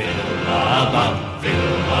nightshirt. Fiddle about,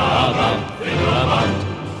 fiddle about, fiddle about.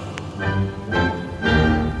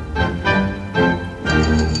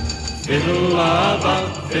 Fiddle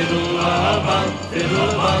about, fiddle about, fiddle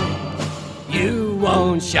about. You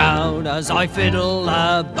won't shout as I fiddle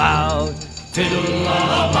about. Fiddle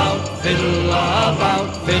about, fiddle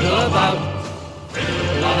about, fiddle about.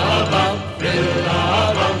 Fiddle about, fiddle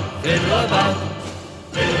about, fiddle about.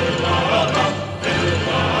 Fiddle about,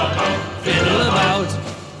 fiddle about,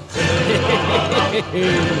 fiddle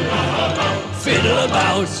about. Fiddle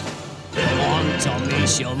about. Come on, Tommy,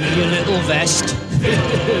 show me your little vest.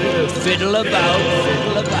 Fiddle about,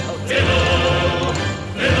 fiddle about. Fiddle,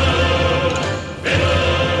 fiddle, fiddle.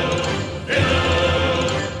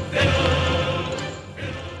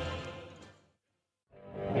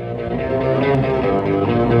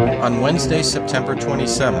 On Wednesday, September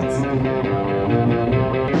 27th.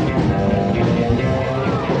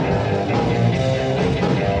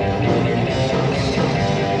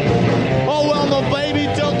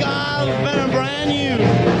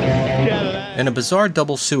 In a bizarre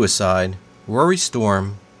double suicide, Rory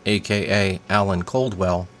Storm, a.k.a. Alan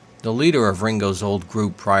Coldwell, the leader of Ringo's old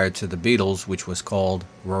group prior to the Beatles, which was called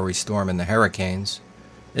Rory Storm and the Hurricanes,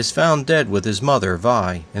 is found dead with his mother,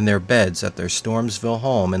 Vi, in their beds at their Stormsville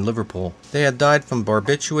home in Liverpool. They had died from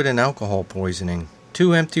barbiturate and alcohol poisoning.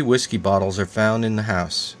 2 empty whiskey bottles are found in the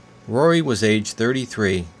house. Rory was age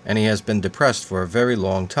 33, and he has been depressed for a very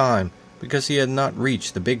long time because he had not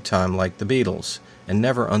reached the big time like the Beatles, and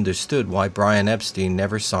never understood why Brian Epstein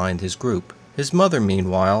never signed his group. His mother,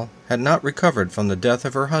 meanwhile, had not recovered from the death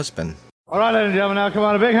of her husband. All right, ladies and gentlemen, now come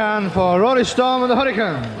on, a big hand for Rory Storm and the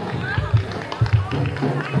Hurricanes.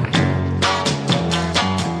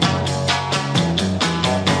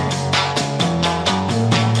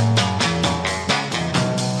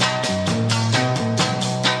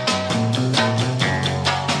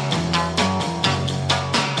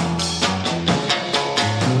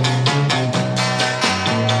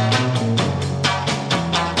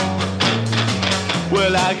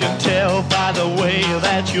 Well, I can tell by the way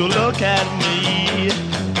that you look at me.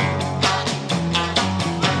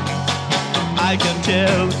 I can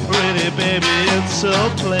tell, pretty baby, it's so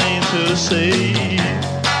plain to see.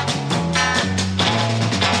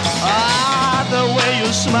 Ah, the way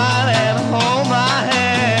you smile and hold my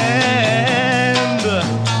hand.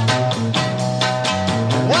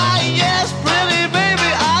 Why, yes, pretty baby,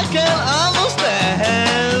 I can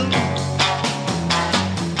understand.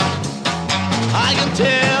 I can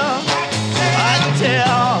tell, I can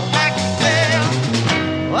tell.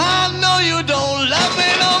 I know you don't love me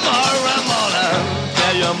no more. I'm gonna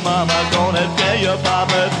tell your mama, gonna tell your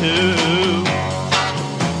papa too.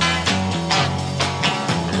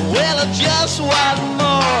 Well, just what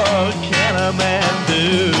more can a man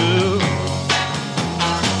do?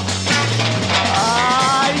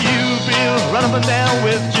 Ah, you've been running up and down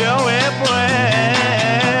with Joey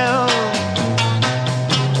Brown.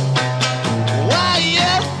 Why,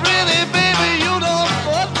 yes, pretty baby, you don't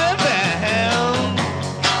put me down.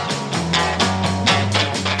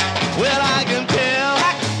 Well, I can tell,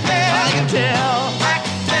 I can tell.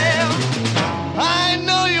 I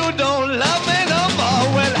know you don't love me no more.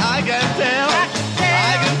 Well, I can tell,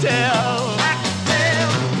 I can tell.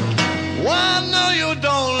 Well, I know you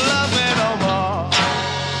don't love me no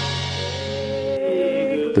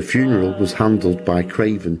more. The funeral was handled by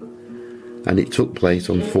Craven, and it took place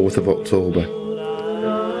on 4th of October.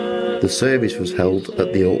 The service was held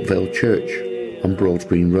at the Oakvale Church on Broad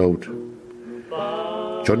Green Road.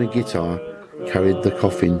 Johnny Guitar carried the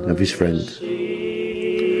coffin of his friend.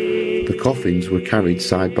 The coffins were carried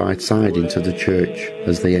side by side into the church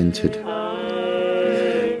as they entered.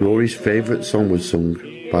 Rory's favourite song was sung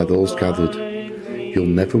by those gathered, "You'll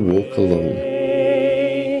Never Walk Alone."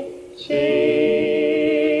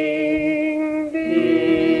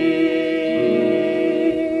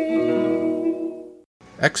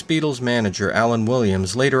 Ex-Beatles manager Alan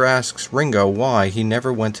Williams later asks Ringo why he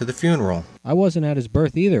never went to the funeral. I wasn't at his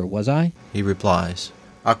birth either, was I? He replies.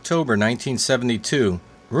 October 1972.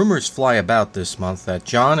 Rumors fly about this month that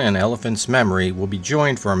John and Elephant's Memory will be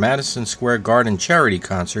joined for a Madison Square Garden charity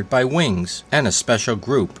concert by Wings and a special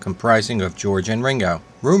group comprising of George and Ringo.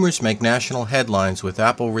 Rumors make national headlines with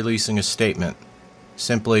Apple releasing a statement.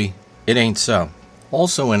 Simply, it ain't so.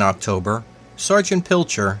 Also in October, Sergeant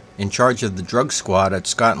Pilcher, in charge of the drug squad at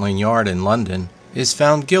Scotland Yard in London, is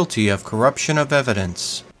found guilty of corruption of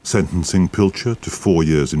evidence. Sentencing Pilcher to 4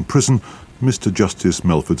 years in prison, Mr. Justice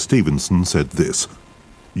Melford Stevenson said this: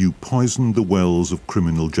 "You poisoned the wells of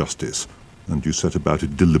criminal justice, and you set about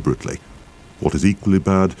it deliberately. What is equally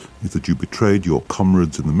bad is that you betrayed your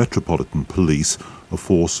comrades in the Metropolitan Police, a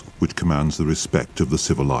force which commands the respect of the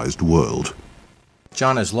civilized world."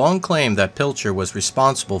 John has long claimed that Pilcher was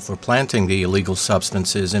responsible for planting the illegal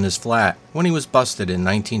substances in his flat when he was busted in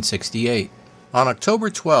 1968. On October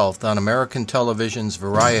 12th, on American television's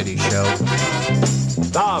variety show,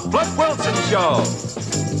 The Flip Wilson Show,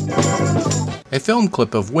 a film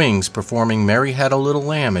clip of Wings performing Mary Had a Little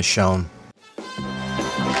Lamb is shown.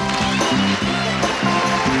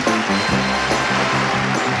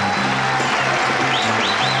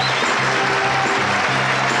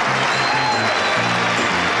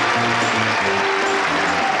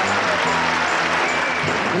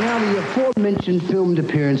 The aforementioned filmed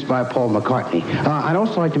appearance by Paul McCartney. I'd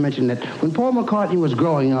also like to mention that when Paul McCartney was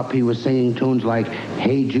growing up, he was singing tunes like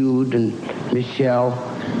Hey Jude and Michelle.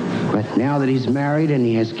 But now that he's married and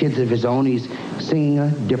he has kids of his own, he's singing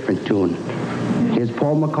a different tune. Here's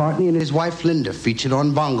Paul McCartney and his wife Linda featured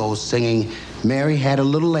on bongos singing Mary Had a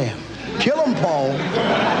Little Lamb. Kill him, Paul.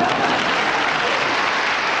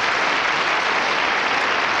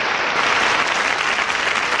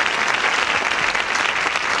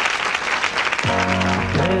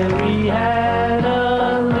 Mary had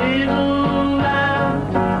a little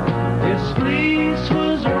lamb. Its fleece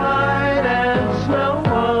was white and snow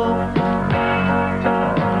white.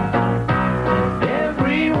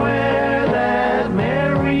 Everywhere that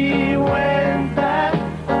Mary went, that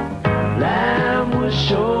lamb was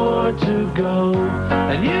sure more to go.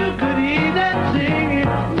 And you could hear them singing,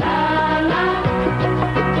 la la.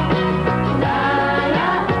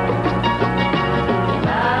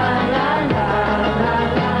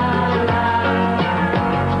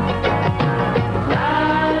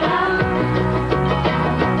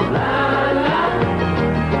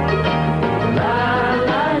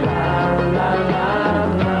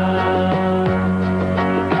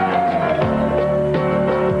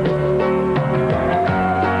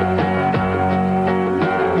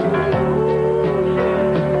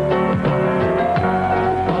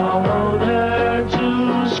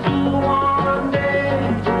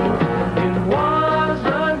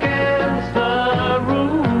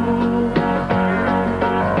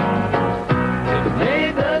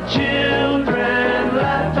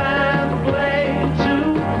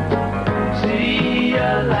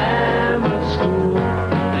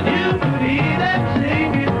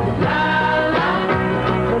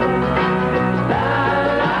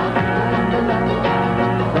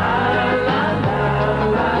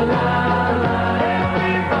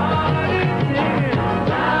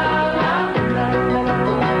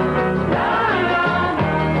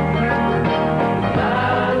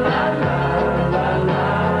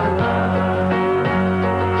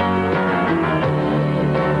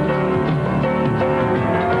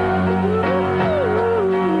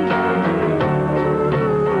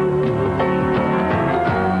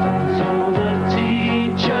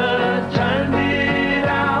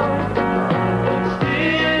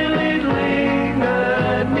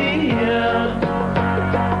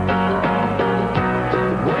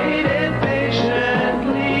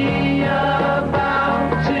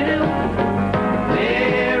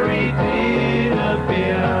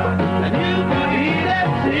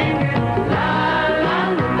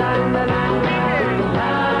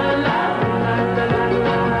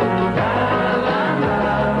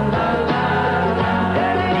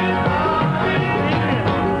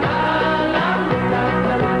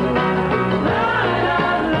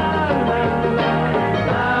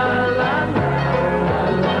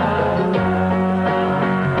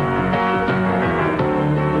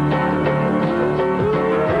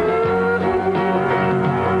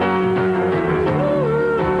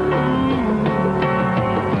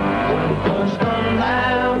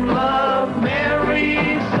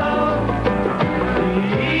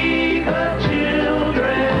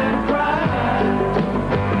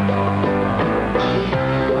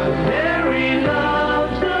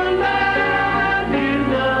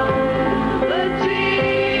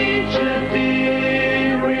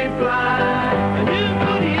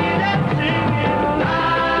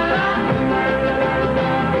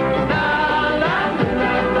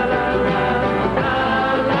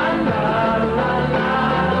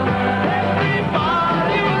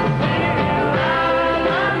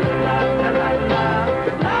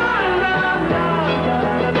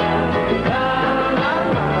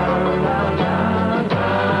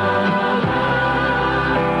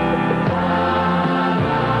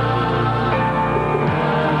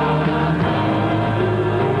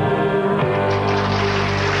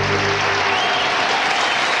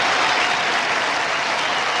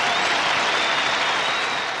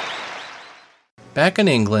 Back in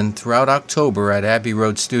England, throughout October at Abbey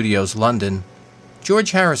Road Studios, London,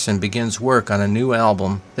 George Harrison begins work on a new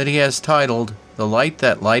album that he has titled The Light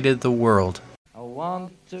That Lighted the World.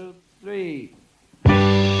 1, 2, 3.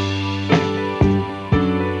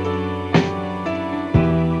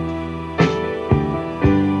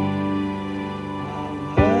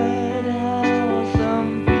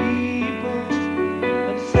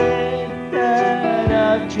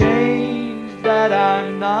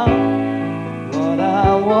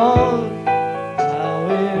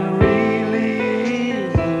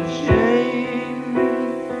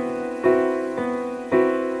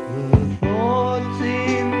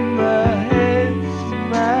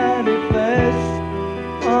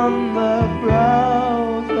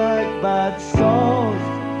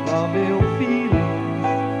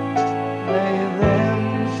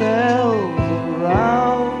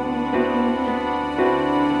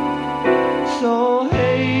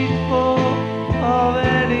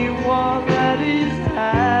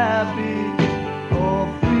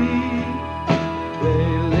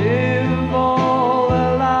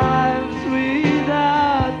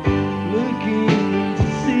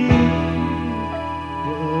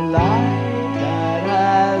 Light that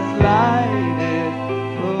has light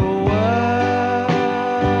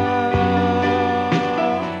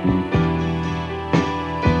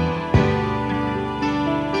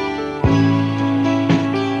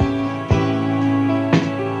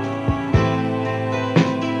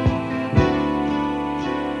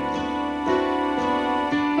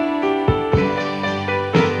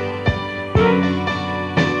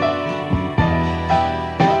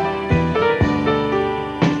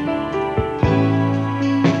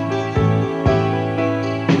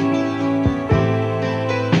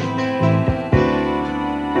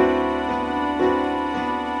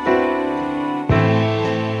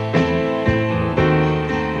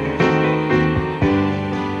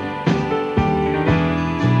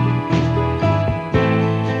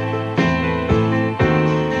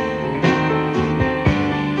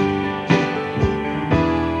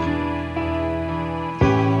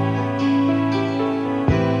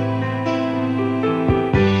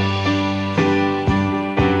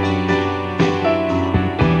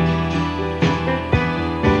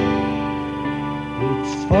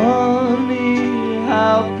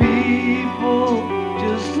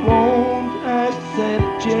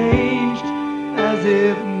changed, as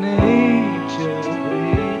if nature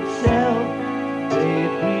itself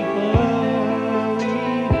made people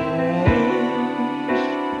rearranged.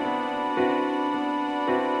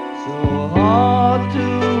 So hard to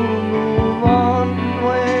move on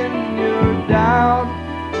when you're down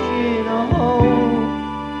in a hole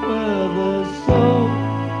where there's so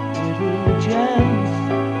little chance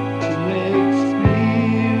to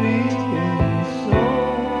experience soul.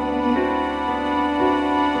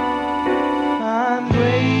 I'm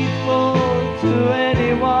grateful to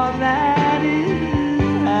anyone that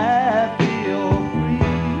is happy or free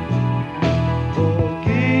for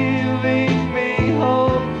giving me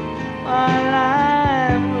hope while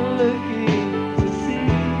I'm looking to see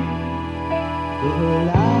the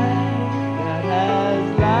light that has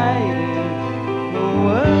lighted the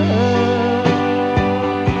world.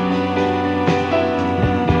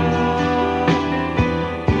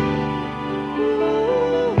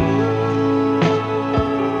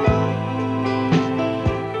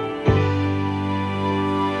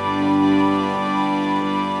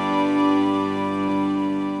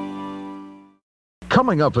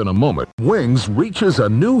 Coming up in a moment, Wings reaches a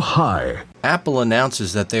new high. Apple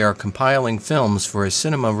announces that they are compiling films for a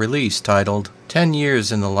cinema release titled 10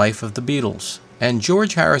 Years in the Life of the Beatles. And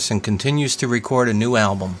George Harrison continues to record a new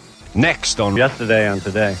album. Next on Yesterday and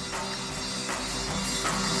Today.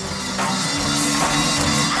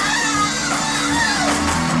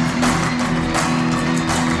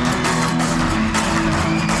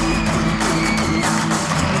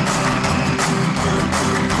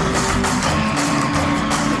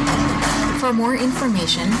 For more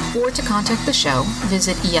information or to contact the show,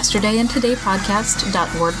 visit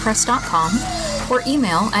yesterdayandtodaypodcast.wordpress.com or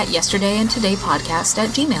email at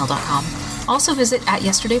yesterdayandtodaypodcast@gmail.com. Also visit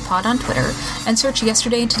 @yesterdaypod on Twitter and search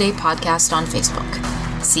Yesterday and Today Podcast on Facebook.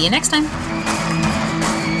 See you next time.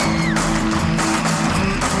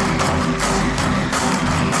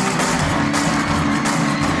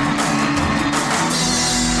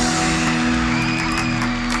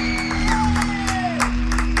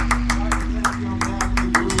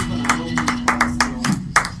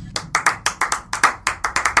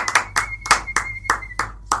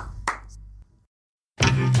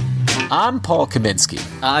 I'm Paul Kaminsky.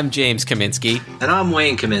 I'm James Kaminsky. And I'm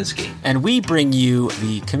Wayne Kaminsky. And we bring you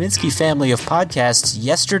the Kaminsky family of podcasts,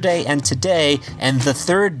 Yesterday and Today, and the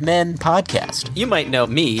Third Men podcast. You might know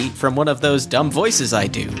me from one of those dumb voices I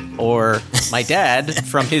do, or my dad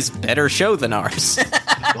from his better show than ours.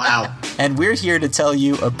 Wow. And we're here to tell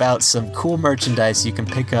you about some cool merchandise you can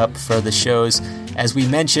pick up for the shows. As we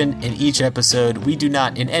mention in each episode, we do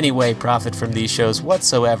not in any way profit from these shows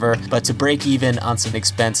whatsoever, but to break even on some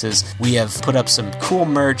expenses, we have put up some cool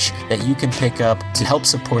merch that you can pick up to help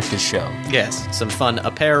support the show. Yes, some fun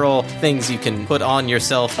apparel, things you can put on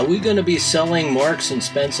yourself. Are we going to be selling Marks and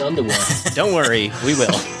Spence underwear? Don't worry, we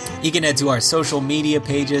will. You can head to our social media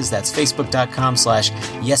pages. That's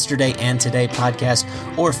facebook.com/Yesterday and Today podcast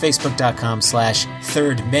or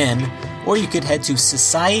facebook.com/thirdmen. Or you could head to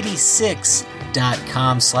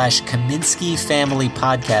society6.com/Kaminsky Family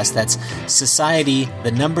Podcast. That's society,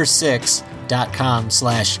 the number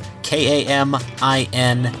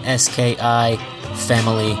 6.com/KAMINSKI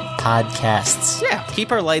Family Podcasts. Yeah,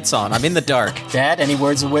 keep our lights on. I'm in the dark. Dad, any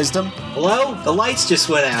words of wisdom? Hello? The lights just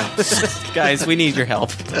went out. Guys, we need your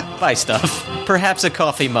help. Buy stuff. Perhaps a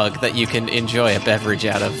coffee mug that you can enjoy a beverage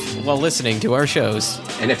out of while listening to our shows.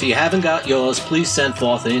 And if you haven't got yours, please send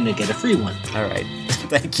forth in to get a free one. All right.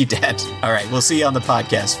 Thank you, Dad. All right, we'll see you on the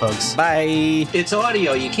podcast, folks. Bye. It's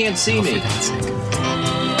audio. You can't see me. For God's sake.